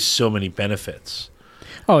just pays so many benefits.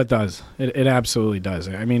 Oh, it does. It absolutely does.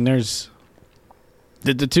 I mean, there's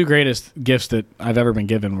the two greatest gifts that I've ever been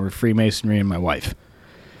given were Freemasonry and my wife.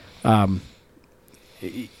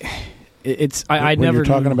 It's I when never you're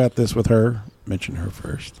talking knew, about this with her, mention her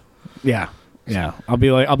first. Yeah. I'll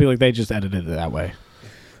be like they just edited it that way.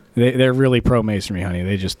 They're really pro masonry, honey.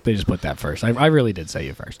 They just put that first. I really did say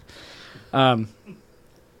you first.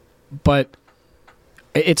 But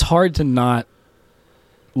it's hard to not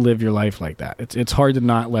live your life like that. It's hard to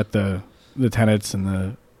not let the tenets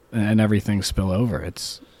and everything spill over.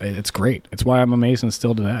 It's great. It's why I'm a Mason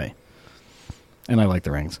still today. And I like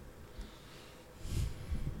the rings.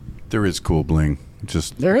 There is cool bling,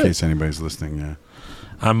 just There in is. case anybody's listening. Yeah.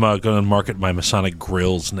 I'm going to market my Masonic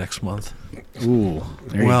grills next month. Ooh,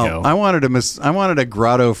 there you go. I wanted a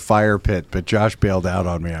grotto fire pit, but Josh bailed out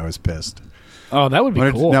on me. I was pissed. Oh, that would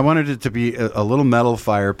be cool. I wanted it to be a little metal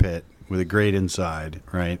fire pit with a grate inside,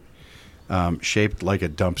 right? Shaped like a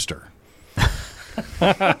dumpster.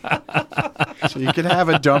 So you could have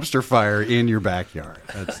a dumpster fire in your backyard.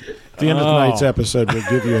 That's The end of tonight's episode will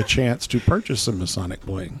give you a chance to purchase some Masonic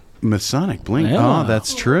bling. Masonic bling. Yeah. Oh,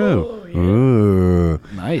 that's true. Ooh.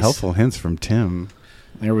 Nice. Helpful hints from Tim.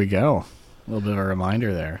 There we go. A little bit of a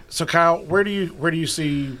reminder there. So, Kyle, where do you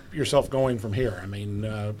see yourself going from here? I mean,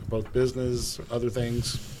 both business, other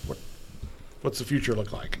things. What's the future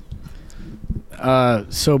look like?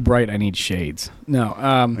 So bright I need shades.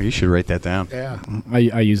 No. You should write that down. Yeah.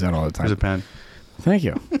 I use that all the time. Here's a pen. Thank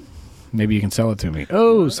you. Maybe you can sell it to me.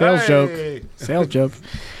 Oh, sales joke. Sales joke.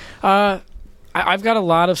 I've got a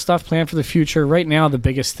lot of stuff planned for the future. Right now, the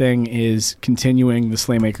biggest thing is continuing the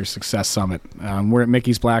Slaymaker Success Summit. We're at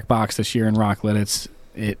Mickey's Black Box this year in Rocklet.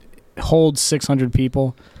 It holds 600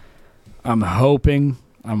 people. I'm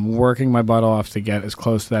working my butt off to get as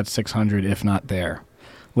close to that 600, if not there.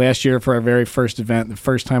 Last year, for our very first event, the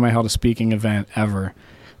first time I held a speaking event ever,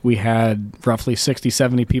 we had roughly 60,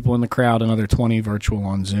 70 people in the crowd, another 20 virtual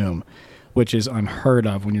on Zoom, which is unheard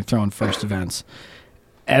of when you're throwing first events.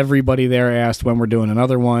 Everybody there asked when we're doing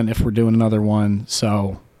another one, if we're doing another one.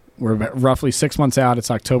 So we're roughly 6 months out. It's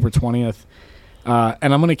October 20th.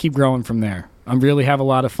 And I'm going to keep growing from there. I really have a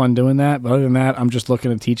lot of fun doing that. But other than that, I'm just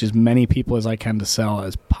looking to teach as many people as I can to sell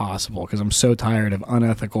as possible because I'm so tired of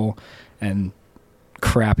unethical and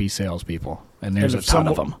crappy salespeople. And there's a ton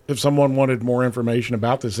of them. If someone wanted more information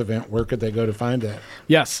about this event, where could they go to find that?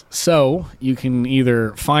 Yes. So you can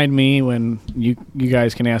either find me when you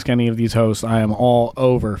guys can ask any of these hosts. I am all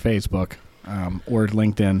over Facebook or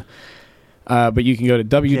LinkedIn. But you can go to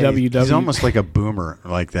www. He's almost like a boomer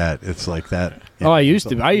like that. It's like that. Oh, I used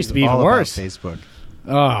to be even all worse. About Facebook.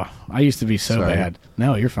 Oh, I used to be so Sorry. bad.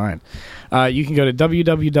 No, you're fine. You can go to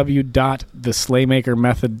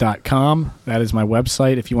www.theslaymakermethod.com. That is my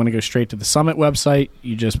website. If you want to go straight to the Summit website,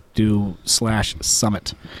 you just do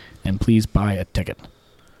 /Summit. And please buy a ticket.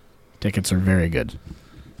 Tickets are very good.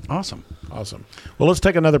 Awesome. Well, let's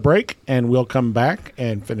take another break, and we'll come back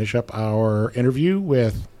and finish up our interview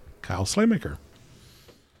with Kyle Slaymaker.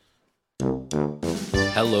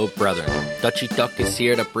 Hello, brethren. Dutchy Duck is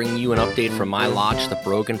here to bring you an update from my lodge, the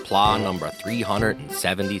Broken Plow number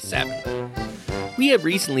 377. We have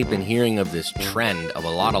recently been hearing of this trend of a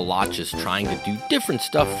lot of lodges trying to do different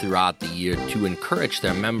stuff throughout the year to encourage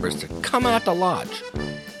their members to come out the lodge.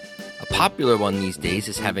 A popular one these days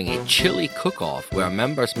is having a chili cook-off where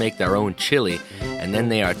members make their own chili and then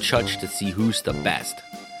they are judged to see who's the best.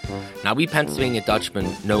 Now, we Pennsylvania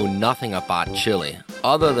Dutchmen know nothing about chili,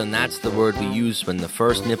 other than that's the word we use when the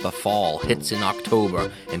first nip of fall hits in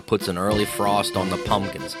October and puts an early frost on the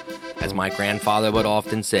pumpkins. As my grandfather would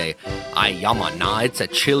often say, "Ay yumma, nah, it's a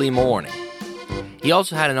chilly morning." He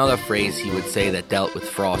also had another phrase he would say that dealt with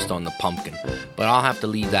frost on the pumpkin, but I'll have to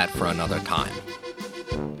leave that for another time.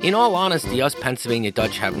 In all honesty, us Pennsylvania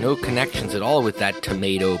Dutch have no connections at all with that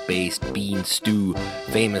tomato-based bean stew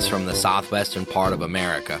famous from the southwestern part of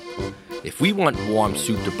America. If we want warm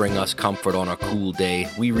soup to bring us comfort on a cool day,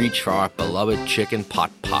 we reach for our beloved chicken pot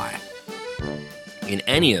pie. In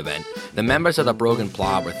any event, the members of the Broken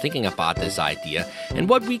Plow were thinking about this idea and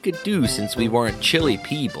what we could do since we weren't chili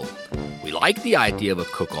people. We liked the idea of a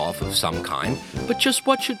cook-off of some kind, but just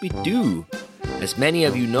what should we do? As many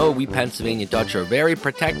of you know, we Pennsylvania Dutch are very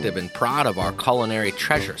protective and proud of our culinary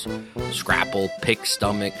treasures. Scrapple, pig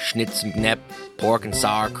stomach, schnitzenknepp, pork and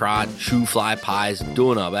sauerkraut, shoe fly pies,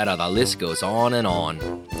 Donauwetter, the list goes on and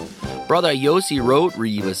on. Brother Yossi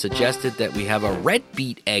Rotrieve has suggested that we have a red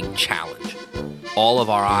beet egg challenge. All of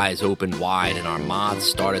our eyes opened wide and our mouths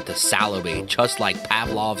started to salivate just like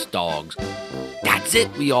Pavlov's dogs. "That's it,"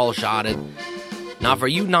 we all shouted. Now, for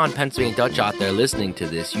you non-Pennsylvania Dutch out there listening to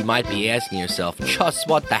this, you might be asking yourself, just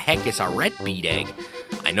what the heck is a red beet egg?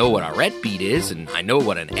 I know what a red beet is, and I know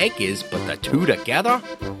what an egg is, but the two together?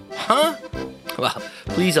 Huh? Well,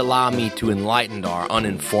 please allow me to enlighten our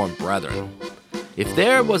uninformed brethren. If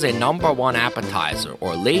there was a number one appetizer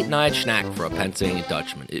or late-night snack for a Pennsylvania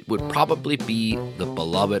Dutchman, it would probably be the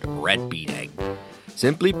beloved red beet egg.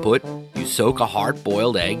 Simply put, you soak a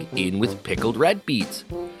hard-boiled egg in with pickled red beets.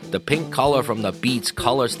 The pink color from the beets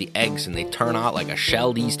colors the eggs and they turn out like a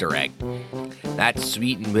shelled Easter egg. That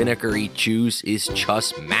sweet and vinegary juice is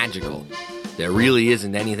just magical. There really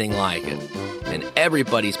isn't anything like it. And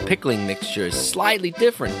everybody's pickling mixture is slightly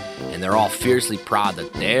different, and they're all fiercely proud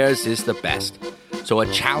that theirs is the best. So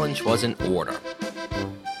a challenge was in order.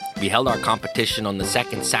 We held our competition on the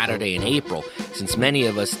second Saturday in April, since many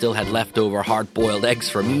of us still had leftover hard-boiled eggs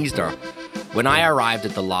from Easter. When I arrived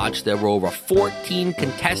at the lodge, there were over 14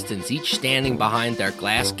 contestants, each standing behind their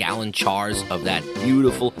glass gallon jars of that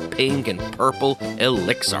beautiful pink and purple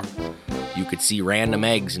elixir. You could see random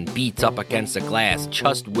eggs and beets up against the glass,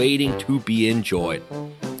 just waiting to be enjoyed.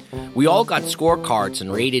 We all got scorecards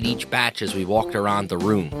and rated each batch as we walked around the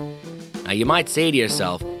room. Now you might say to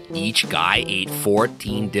yourself, each guy ate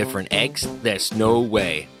 14 different eggs? There's no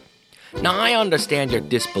way. Now, I understand your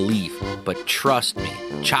disbelief, but trust me,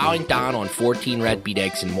 chowing down on 14 red beet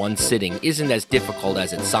eggs in one sitting isn't as difficult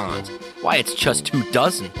as it sounds. Why, it's just 2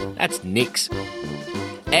 dozen. That's nix.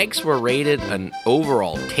 Eggs were rated an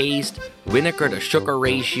overall taste, vinegar to sugar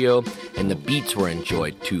ratio, and the beets were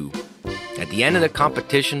enjoyed too. At the end of the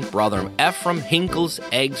competition, Brother Ephraim Hinkle's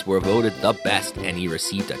eggs were voted the best, and he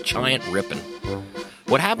received a giant ribbon.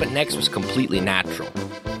 What happened next was completely natural.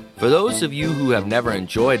 For those of you who have never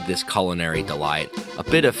enjoyed this culinary delight, a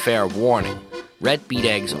bit of fair warning. Red beet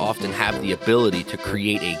eggs often have the ability to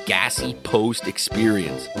create a gassy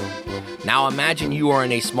post-experience. Now imagine you are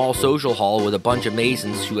in a small social hall with a bunch of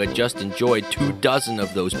Masons who had just enjoyed 2 dozen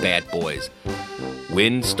of those bad boys.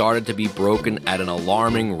 Wind started to be broken at an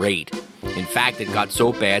alarming rate. In fact, it got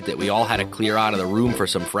so bad that we all had to clear out of the room for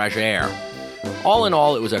some fresh air. All in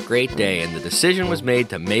all, it was a great day, and the decision was made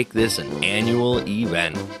to make this an annual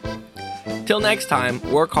event. Till next time,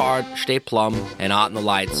 work hard, stay plumb, and out in the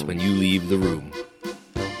lights when you leave the room.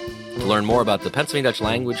 To learn more about the Pennsylvania Dutch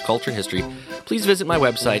language, culture, and history, please visit my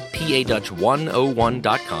website,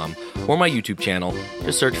 padutch101.com, or my YouTube channel.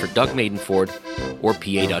 Just search for Doug Maidenford or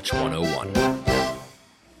PA Dutch 101.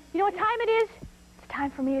 You know what time it is? It's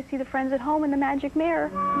time for me to see the friends at home in the magic mirror.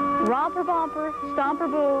 Romper bumper, stomper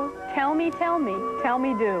boo, tell me,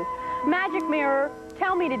 do. Magic mirror,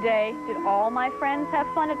 Tell me today, did all my friends have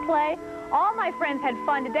fun at play? All my friends had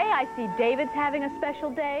fun today. I see David's having a special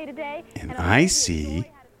day today. And I see,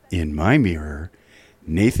 in my mirror,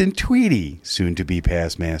 Nathan Tweedy, soon to be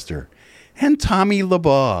past master, and Tommy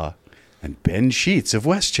LeBaugh, and Ben Sheets of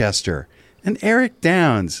Westchester, and Eric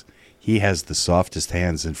Downs. He has the softest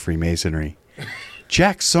hands in Freemasonry.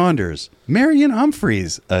 Jack Saunders, Marion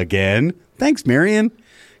Humphreys, again. Thanks, Marion.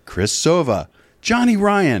 Chris Sova, Johnny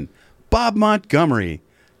Ryan, Bob Montgomery,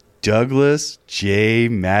 Douglas J.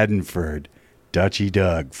 Maddenford, Dutchy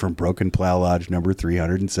Doug from Broken Plow Lodge number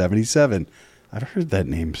 377. I've heard that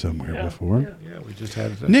name somewhere before. Yeah, we just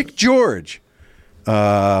had it. Nick George,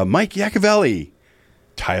 Mike Iacovelli,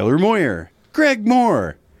 Tyler Moyer, Greg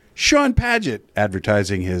Moore, Sean Paget,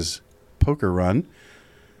 advertising his poker run,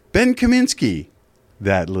 Ben Kaminsky,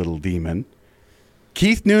 that little demon,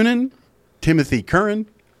 Keith Noonan, Timothy Curran,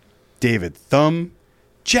 David Thumb,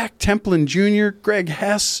 Jack Templin Jr., Greg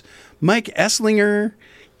Hess, Mike Esslinger,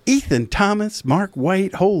 Ethan Thomas, Mark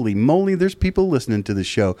White. Holy moly, there's people listening to the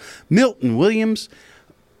show. Milton Williams,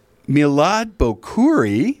 Milad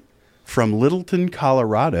Bokuri from Littleton,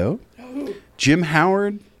 Colorado. Jim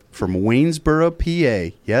Howard from Waynesboro,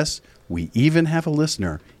 PA. Yes, we even have a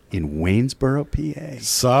listener in Waynesboro, PA.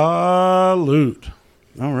 Salute.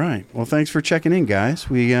 All right. Well, thanks for checking in,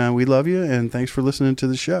 guys. We love you, and thanks for listening to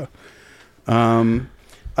the show.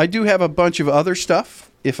 I do have a bunch of other stuff,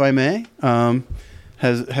 if I may. Have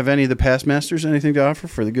any of the past masters anything to offer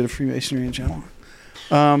for the good of Freemasonry in general?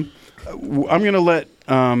 I'm going to let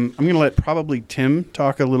probably Tim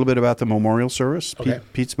talk a little bit about the memorial service, okay.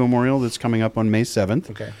 Pete's memorial that's coming up on May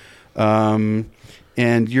 7th. Okay.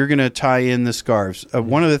 And you're going to tie in the scarves.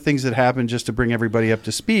 One of the things that happened, just to bring everybody up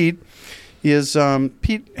to speed, is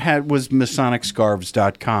Pete was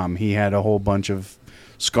MasonicScarves.com. He had a whole bunch of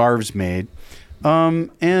scarves made.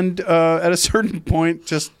 And at a certain point,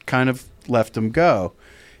 just kind of let them go.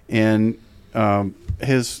 And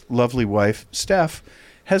his lovely wife, Steph,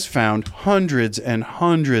 has found hundreds and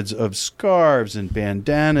hundreds of scarves and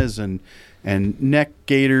bandanas and neck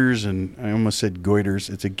gaiters, and I almost said goiters.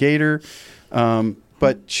 It's a gaiter.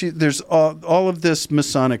 But there's all of this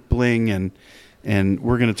Masonic bling, and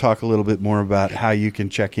we're going to talk a little bit more about how you can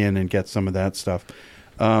check in and get some of that stuff.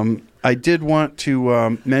 I did want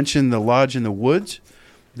to mention the Lodge in the Woods.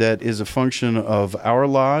 That is a function of our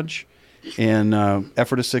lodge in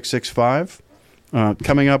Ephrata 665.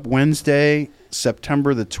 Coming up Wednesday,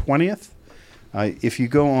 September the 20th. If you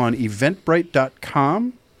go on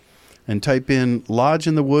eventbrite.com and type in Lodge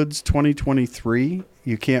in the Woods 2023,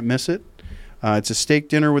 you can't miss it. It's a steak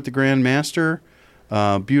dinner with the Grand Master.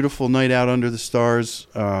 Beautiful night out under the stars.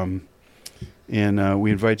 And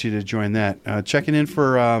we invite you to join that. Checking in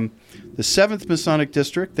for the 7th Masonic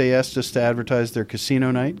District. They asked us to advertise their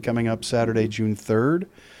casino night coming up Saturday, June 3rd.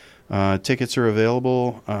 Tickets are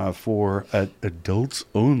available for adults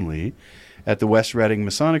only at the West Reading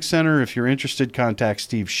Masonic Center. If you're interested, contact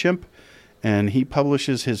Steve Shimp, and he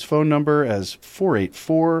publishes his phone number as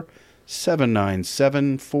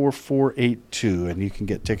 484-797-4482, and you can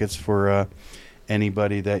get tickets for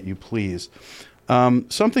anybody that you please.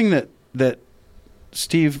 Something that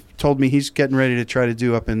Steve told me he's getting ready to try to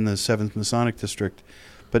do up in the 7th Masonic District,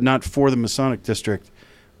 but not for the Masonic District.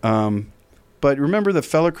 But remember the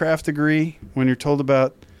Fellowcraft degree when you're told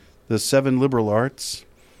about the 7 liberal arts,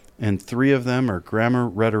 and 3 of them are grammar,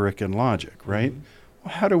 rhetoric, and logic, right? Mm-hmm.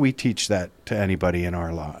 Well, how do we teach that to anybody in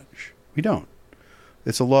our lodge? We don't.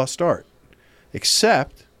 It's a lost art,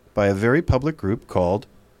 except by a very public group called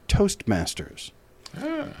Toastmasters.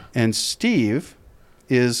 And Steve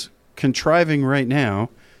is contriving right now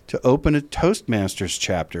to open a Toastmasters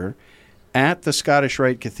chapter at the Scottish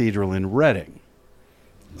Rite Cathedral in Reading,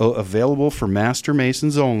 available for Master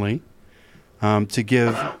Masons only, to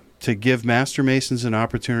give Master Masons an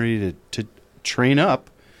opportunity to train up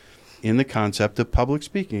in the concept of public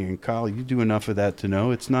speaking. And Kyle, you do enough of that to know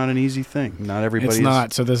it's not an easy thing. Not everybody. It's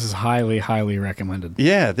not. So this is highly, highly recommended.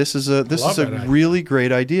 Yeah, this is a really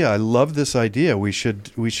great idea. I love this idea. We should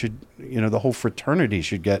the whole fraternity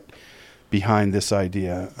should get behind this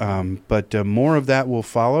idea. But more of that will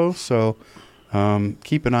follow. So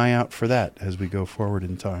keep an eye out for that as we go forward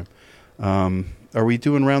in time. Are we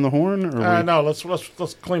doing Round the Horn? Or no, let's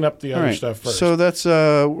clean up the other stuff first. So that's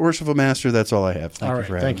Worshipful Master. That's all I have.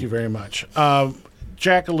 Thank you very much.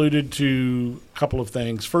 Jack alluded to a couple of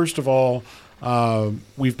things. First of all,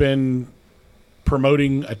 we've been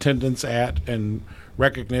promoting attendance at and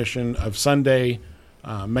recognition of Sunday,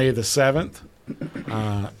 May the 7th,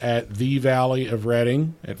 at the Valley of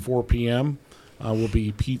Reading at 4 p.m. Will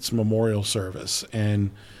be Pete's memorial service.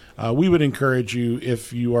 And we would encourage you,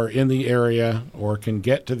 if you are in the area or can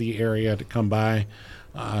get to the area, to come by.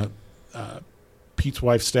 Pete's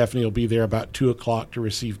wife, Stephanie, will be there about 2 o'clock to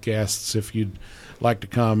receive guests if you'd like to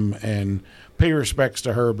come and pay respects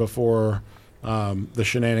to her before the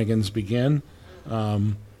shenanigans begin.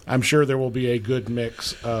 I'm sure there will be a good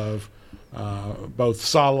mix of both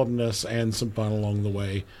solemnness and some fun along the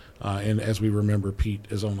way. And as we remember Pete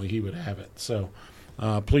as only he would have it. So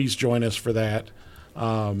please join us for that.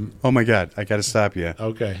 Oh, my God. I got to stop you.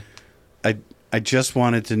 Okay. I just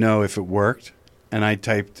wanted to know if it worked, and I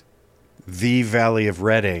typed the Valley of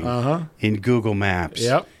Reading in Google Maps.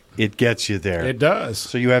 Yep. It gets you there. It does.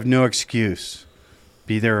 So you have no excuse.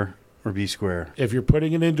 Be there or be square. If you're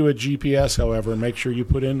putting it into a GPS, however, make sure you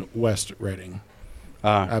put in West Reading,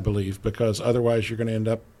 I believe, because otherwise you're going to end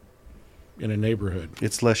up in a neighborhood.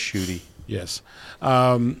 It's less shooty. Yes.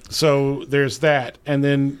 So there's that. And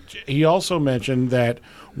then he also mentioned that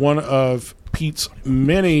one of Pete's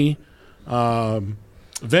many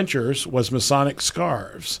ventures was Masonic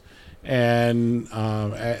scarves. And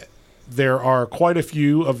there are quite a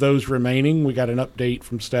few of those remaining. We got an update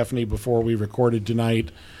from Stephanie before we recorded tonight.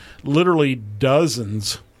 Literally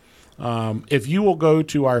dozens. If you will go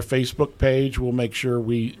to our Facebook page, we'll make sure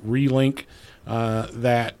we relink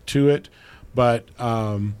that to it. But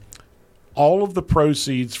all of the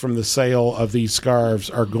proceeds from the sale of these scarves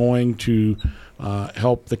are going to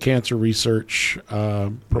help the cancer research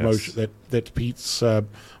promotion that Pete's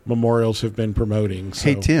memorials have been promoting. So,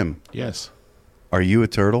 hey, Tim. Yes. Are you a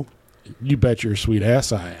turtle? You bet your sweet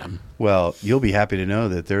ass I am. Well, you'll be happy to know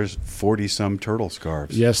that there's 40-some turtle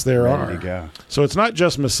scarves. Yes, there ready are. to go. So it's not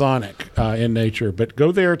just Masonic in nature, but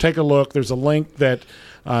go there, take a look. There's a link that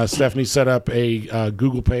Stephanie set up a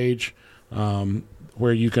Google page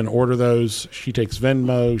where you can order those. She takes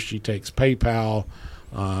Venmo. She takes PayPal,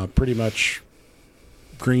 pretty much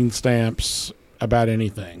green stamps, about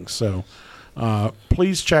anything. So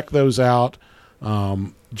please check those out.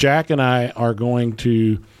 Jack and I are going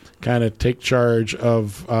to kind of take charge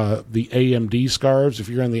of the AMD scarves. If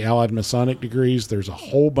you're in the Allied Masonic degrees, there's a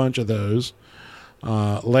whole bunch of those.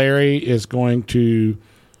 Larry is going to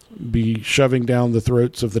be shoving down the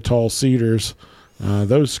throats of the tall cedars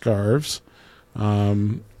those scarves.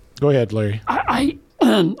 Go ahead, Larry. I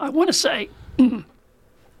want to say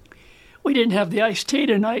we didn't have the iced tea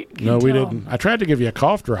tonight. No, we didn't. I tried to give you a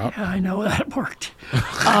cough drop. Yeah, I know that worked.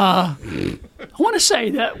 I want to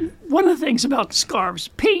say that one of the things about the scarves,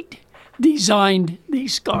 Pete designed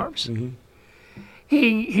these scarves. Mm-hmm.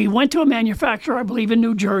 He went to a manufacturer, I believe, in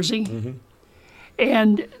New Jersey,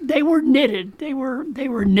 and they were knitted. They were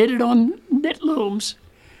knitted on knit looms,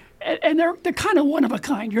 and they're kind of one of a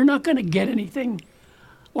kind. You're not going to get anything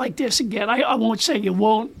like this again. I won't say you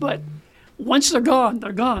won't, but once they're gone,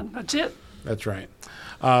 they're gone. That's it. That's right.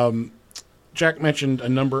 Jack mentioned a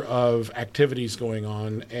number of activities going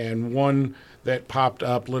on, and one that popped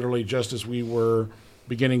up literally just as we were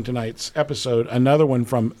beginning tonight's episode, another one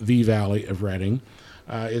from the Valley of Reading,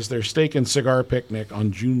 is their Steak and Cigar Picnic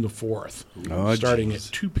on June the 4th, starting at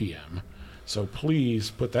 2 p.m. So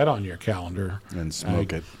please put that on your calendar. And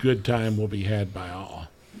smoke it. Good time will be had by all.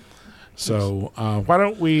 So why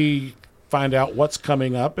don't we find out what's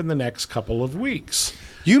coming up in the next couple of weeks?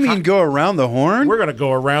 You mean go around the horn? We're going to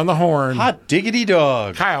go around the horn. Hot diggity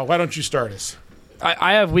dog. Kyle, why don't you start us?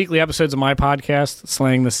 I have weekly episodes of my podcast,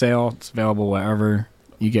 Slaying the Sale. It's available wherever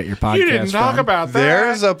you get your podcast. You didn't talk about that.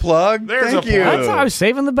 There's a plug. Thank you. I was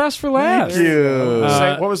saving the best for last. Thank you.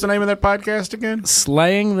 What was the name of that podcast again?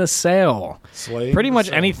 Slaying the Sale. Pretty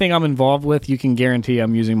much anything I'm involved with, you can guarantee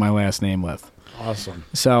I'm using my last name with. Awesome.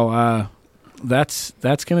 So that's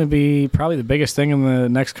going to be probably the biggest thing in the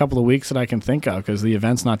next couple of weeks that I can think of, because the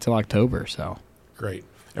event's not till October. So great.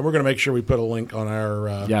 And we're going to make sure we put a link on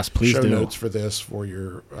our please show do. notes for this for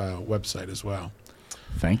your website as well.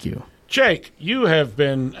 Thank you. Jake, you have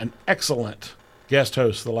been an excellent guest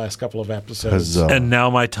host the last couple of episodes. Huzzah. And now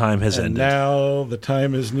my time has ended. Now the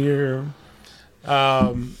time is near. What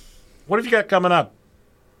have you got coming up?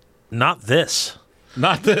 Not this.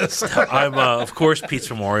 Not this. I'm, of course, Pete's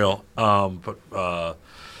Memorial, but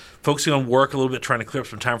focusing on work a little bit, trying to clear up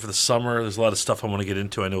some time for the summer. There's a lot of stuff I want to get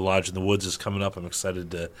into. I know Lodge in the Woods is coming up. I'm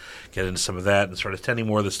excited to get into some of that and start attending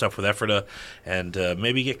more of the stuff with Ephrata, and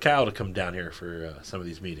maybe get Kyle to come down here for some of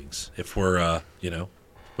these meetings if we're,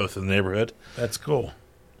 both in the neighborhood. That's cool.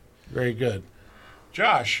 Very good.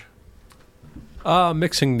 Josh.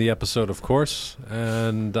 Mixing the episode, of course,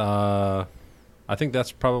 and I think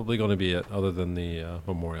that's probably going to be it, other than the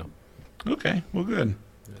memorial. Okay, well, good.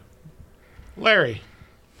 Yeah. Larry.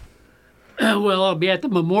 Well, I'll be at the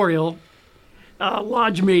memorial.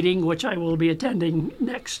 lodge meeting, which I will be attending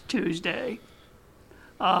next Tuesday.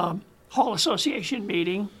 Hall Association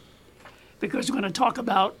meeting, because we're going to talk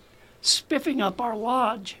about spiffing up our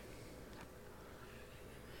lodge,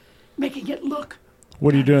 making it look.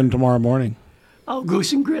 What are you doing tomorrow morning? Oh,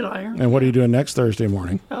 Goose and Gridiron. And what are you doing next Thursday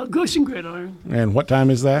morning? Goose and Gridiron. And what time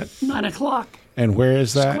is that? 9 o'clock. And where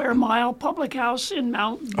is that? Square Mile Public House in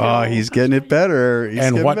Mount. Oh, he's getting it better.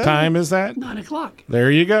 And what time is that? 9 o'clock.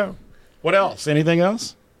 There you go. What else? Anything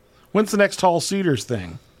else? When's the next Tall Cedars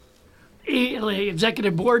thing? The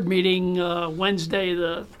executive board meeting Wednesday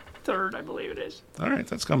the 3rd, I believe it is. All right,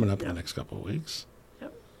 that's coming up in the next couple of weeks.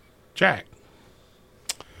 Yep. Jack.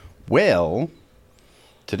 Well,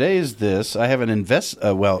 today is this. I have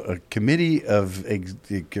a committee of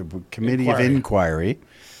inquiry.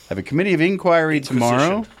 I have a committee of inquiry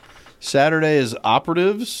tomorrow. Saturday is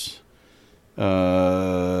operatives.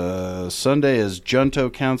 Sunday is Junto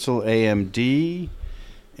Council AMD.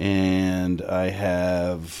 And I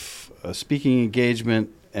have a speaking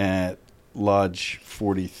engagement at Lodge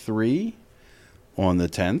 43 on the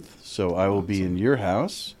 10th. So I will be in your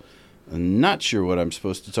house. I'm not sure what I'm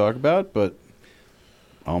supposed to talk about, but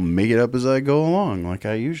I'll make it up as I go along, like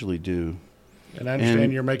I usually do. And I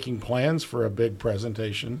understand you're making plans for a big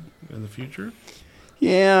presentation in the future?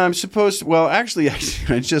 Yeah, I'm supposed to. Well, actually, I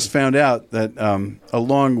just found out that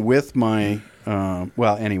along with my,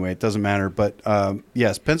 anyway, it doesn't matter. But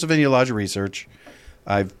yes, Pennsylvania Lodge of Research,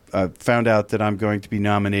 I've found out that I'm going to be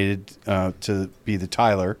nominated to be the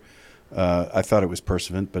Tyler. I thought it was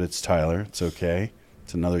Perseverant, but it's Tyler. It's okay.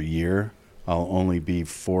 It's another year. I'll only be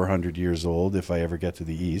 400 years old if I ever get to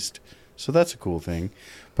the East. So that's a cool thing.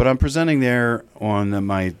 But I'm presenting there on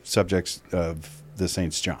my subjects of the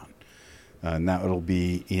St. John. And that will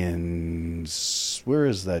be in, where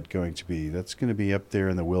is that going to be? That's going to be up there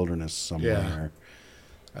in the wilderness somewhere.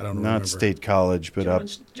 Yeah. I don't know. Not State College, but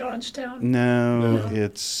Johnstown? No,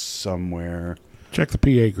 it's somewhere. Check the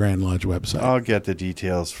PA Grand Lodge website. I'll get the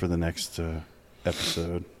details for the next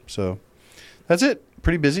episode. So that's it.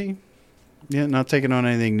 Pretty busy. Yeah, not taking on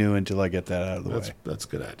anything new until I get that out of the way. That's a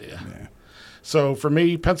good idea. Yeah. So for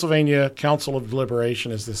me, Pennsylvania Council of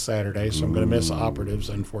Deliberation is this Saturday, so I'm going to miss operatives,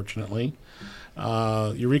 unfortunately.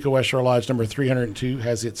 Eureka West Shore Lodge number 302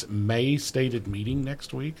 has its May stated meeting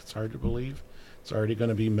next week. It's hard to believe. It's already going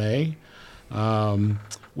to be May.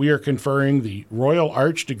 We are conferring the Royal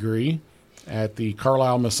Arch degree at the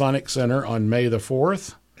Carlisle Masonic Center on May the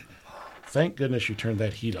 4th. Thank goodness you turned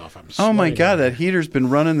that heat off. Oh, my God, that heater's been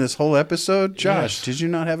running this whole episode? Josh, Did you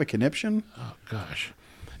not have a conniption? Oh, gosh.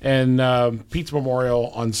 And Pete's Memorial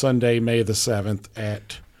on Sunday, May the 7th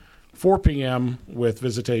at 4 p.m. with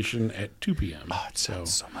visitation at 2 p.m. Oh, it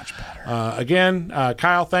sounds so much better. Again,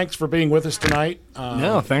 Kyle, thanks for being with us tonight.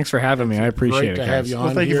 No, thanks for having me. I appreciate it, to guys. have you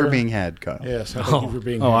on thank here. you for being had, Kyle. Yes, thank you for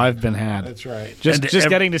being had. I've been had. That's right. Just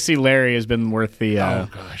getting to see Larry has been worth the... oh,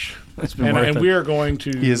 gosh. It's been worth and it. we are going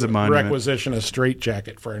to monument. requisition a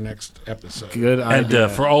straitjacket for our next episode. Good idea.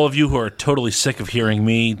 And for all of you who are totally sick of hearing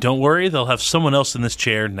me, don't worry. They'll have someone else in this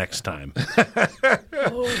chair next time.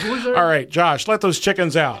 All right, Josh, let those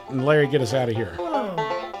chickens out. And Larry, get us out of here.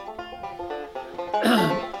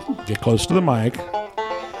 Get close to the mic.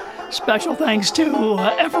 Special thanks to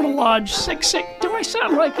Effort Lodge 66. Do I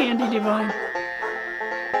sound like Andy Devine?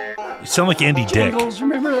 You sound like Andy Dick. Jingles,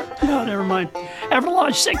 remember that? No, never mind. Effort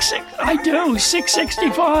Lodge 66. I do,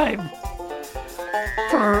 665.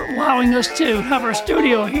 For allowing us to have our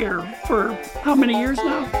studio here for how many years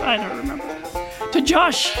now? I don't remember. To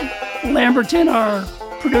Josh Lamberton, our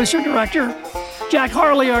producer-director. Jack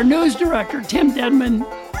Harley, our news director. Tim Dedman,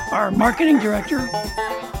 our marketing director.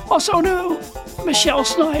 Also to Michelle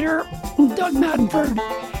Snyder, Doug Maddenford,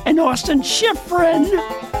 and Austin Schifrin,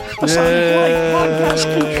 a Sonic Light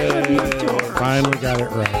podcast contributor. Finally got it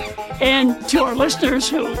right. And to our listeners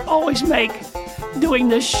who always make doing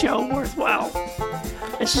this show worthwhile.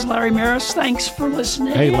 This is Larry Maris. Thanks for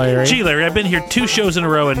listening. Hey, Larry. Gee, Larry, I've been here 2 shows in a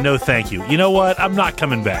row and no thank you. You know what? I'm not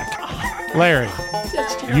coming back. Larry,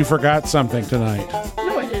 That's terrible. you forgot something tonight.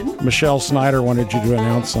 No, I didn't. Michelle Snyder wanted you to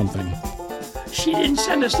announce something. She didn't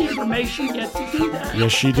send us the information yet to do that.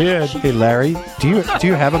 Yes, she did. Hey, Larry, do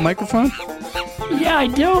you have a microphone? Yeah, I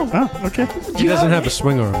do. Oh, okay. He doesn't have a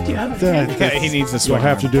swing arm. Do you have Yeah, he needs the swing You'll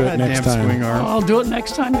have to do it next Goddamn swing time. arm. I'll do it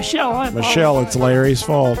next time, Michelle. Michelle, it's Larry's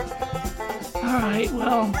fault. All right,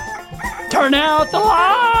 well, turn out the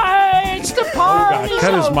lights. The party's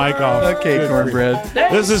Cut his over. mic off. Okay, Good cornbread.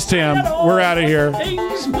 This is Tim. We're out of here.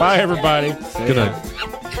 Things Bye, everybody. Good night.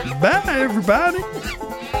 Bye, everybody.